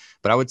time.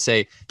 But I would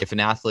say if an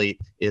athlete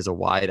is a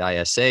wide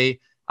ISA,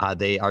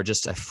 they are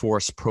just a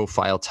force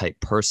profile type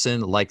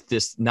person like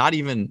this, not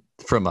even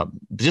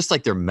just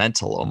like they're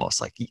mental almost.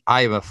 Like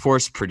I am a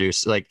force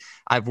producer. Like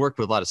I've worked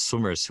with a lot of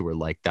swimmers who are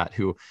like that,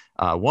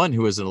 one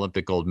who was an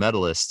Olympic gold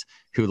medalist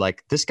who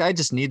like, this guy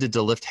just needed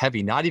to lift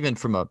heavy, not even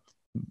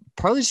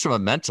probably just from a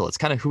mental, it's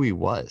kind of who he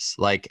was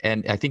like.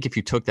 And I think if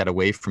you took that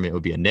away from it, it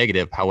would be a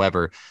negative.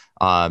 However,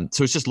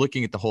 so it's just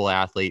looking at the whole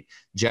athlete,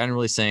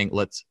 generally saying,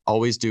 let's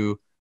always do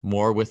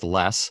more with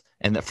less.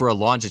 And that for a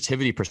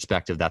longevity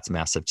perspective, that's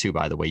massive too,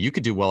 by the way. You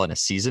could do well in a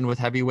season with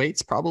heavy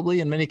weights, probably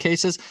in many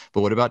cases,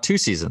 but what about 2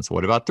 seasons?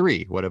 What about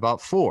 3? What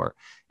about 4?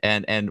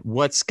 And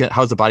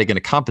how's the body going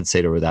to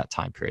compensate over that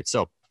time period?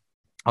 So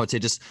I would say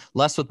just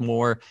less with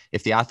more.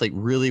 If the athlete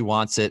really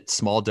wants it,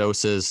 small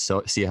doses,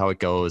 so see how it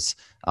goes.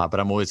 But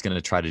I'm always going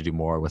to try to do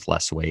more with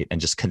less weight and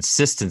just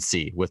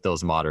consistency with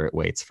those moderate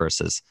weights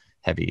versus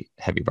heavy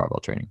barbell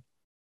training.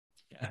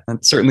 Yeah,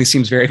 that certainly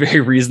seems very,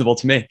 very reasonable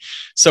to me.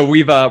 So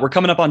we're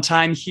coming up on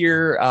time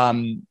here.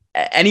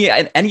 Any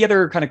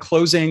other kind of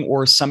closing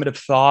or summative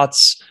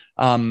thoughts,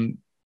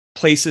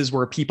 places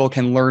where people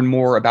can learn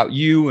more about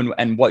you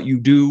and what you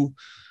do?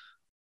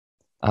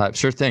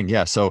 Sure thing.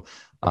 Yeah. So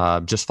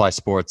Just Fly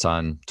Sports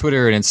on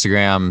Twitter and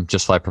Instagram,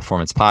 Just Fly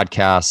Performance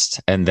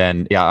Podcast. And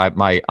then,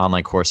 my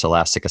online course,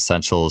 Elastic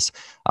Essentials,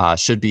 we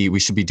should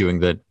be doing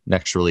the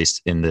next release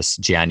in this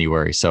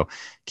January. So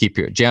keep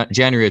your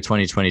January of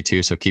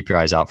 2022. So keep your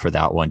eyes out for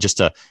that one.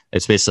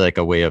 It's basically like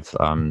a way of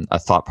a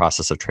thought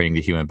process of training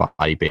the human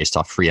body based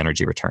off free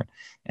energy return.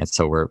 And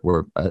so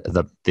we're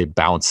the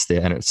bounce,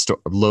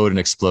 load and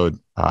explode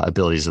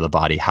abilities of the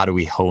body. How do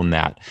we hone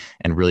that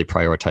and really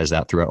prioritize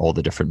that throughout all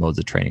the different modes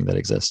of training that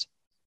exist?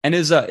 And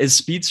is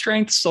Speed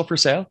Strength still for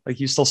sale? Like,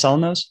 you still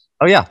selling those?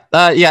 Oh yeah.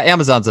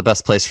 Amazon's the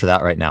best place for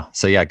that right now.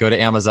 So yeah, go to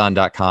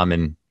Amazon.com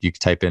and you can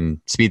type in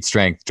Speed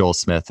Strength, Joel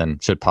Smith,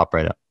 and should pop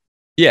right up.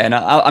 Yeah. And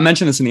I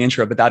mentioned this in the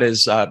intro, but that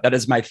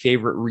is my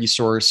favorite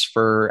resource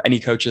for any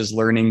coaches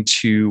learning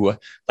to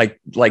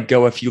like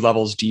go a few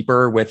levels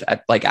deeper with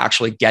like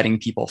actually getting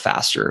people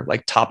faster,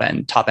 like top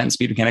end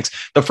speed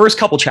mechanics. The first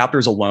couple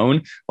chapters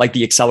alone, like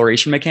the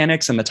acceleration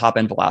mechanics and the top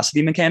end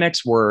velocity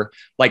mechanics, were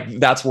like,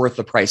 that's worth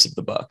the price of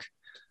the book.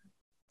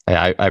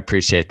 I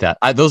appreciate that.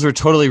 Those were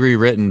totally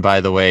rewritten, by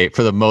the way,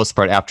 for the most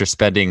part, after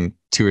spending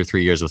 2 or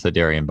 3 years with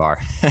Adarian Barr.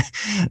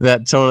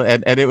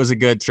 And it was a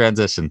good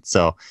transition.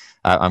 So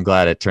I'm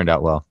glad it turned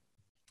out well.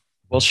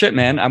 Well, shit,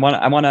 man. I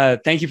want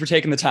to thank you for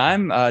taking the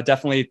time.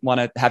 Definitely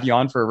want to have you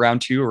on for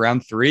round 2 or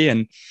round 3.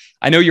 And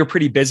I know you're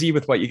pretty busy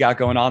with what you got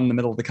going on in the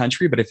middle of the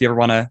country, but if you ever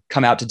want to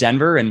come out to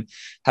Denver and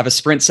have a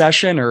sprint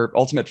session or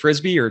ultimate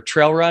Frisbee or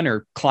trail run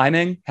or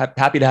climbing,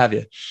 happy to have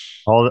you.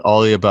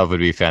 All the above would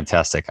be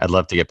fantastic. I'd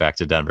love to get back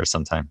to Denver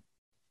sometime.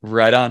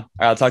 Right on. All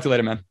right, I'll talk to you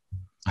later, man.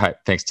 All right.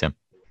 Thanks, Tim.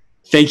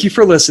 Thank you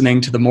for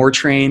listening to the More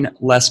Train,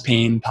 Less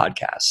Pain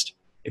podcast.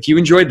 If you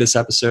enjoyed this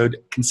episode,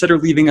 consider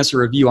leaving us a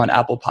review on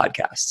Apple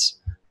Podcasts.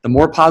 The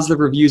more positive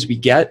reviews we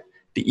get,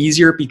 the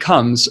easier it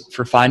becomes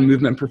for fine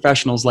movement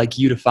professionals like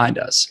you to find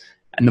us,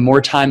 and the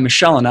more time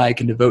Michelle and I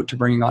can devote to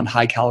bringing on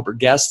high caliber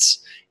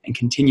guests and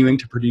continuing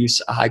to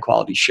produce a high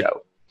quality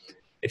show.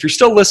 If you're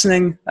still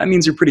listening, that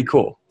means you're pretty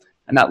cool.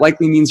 And that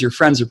likely means your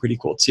friends are pretty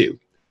cool too.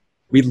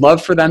 We'd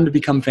love for them to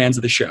become fans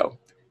of the show.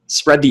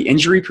 Spread the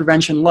injury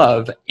prevention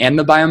love and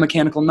the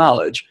biomechanical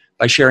knowledge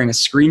by sharing a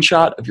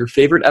screenshot of your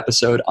favorite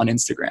episode on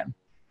Instagram.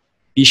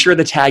 Be sure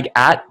to tag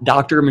at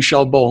Dr.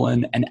 Michelle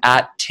Boland and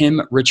at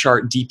Tim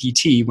Richard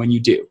DPT when you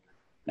do.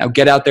 Now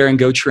get out there and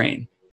go train.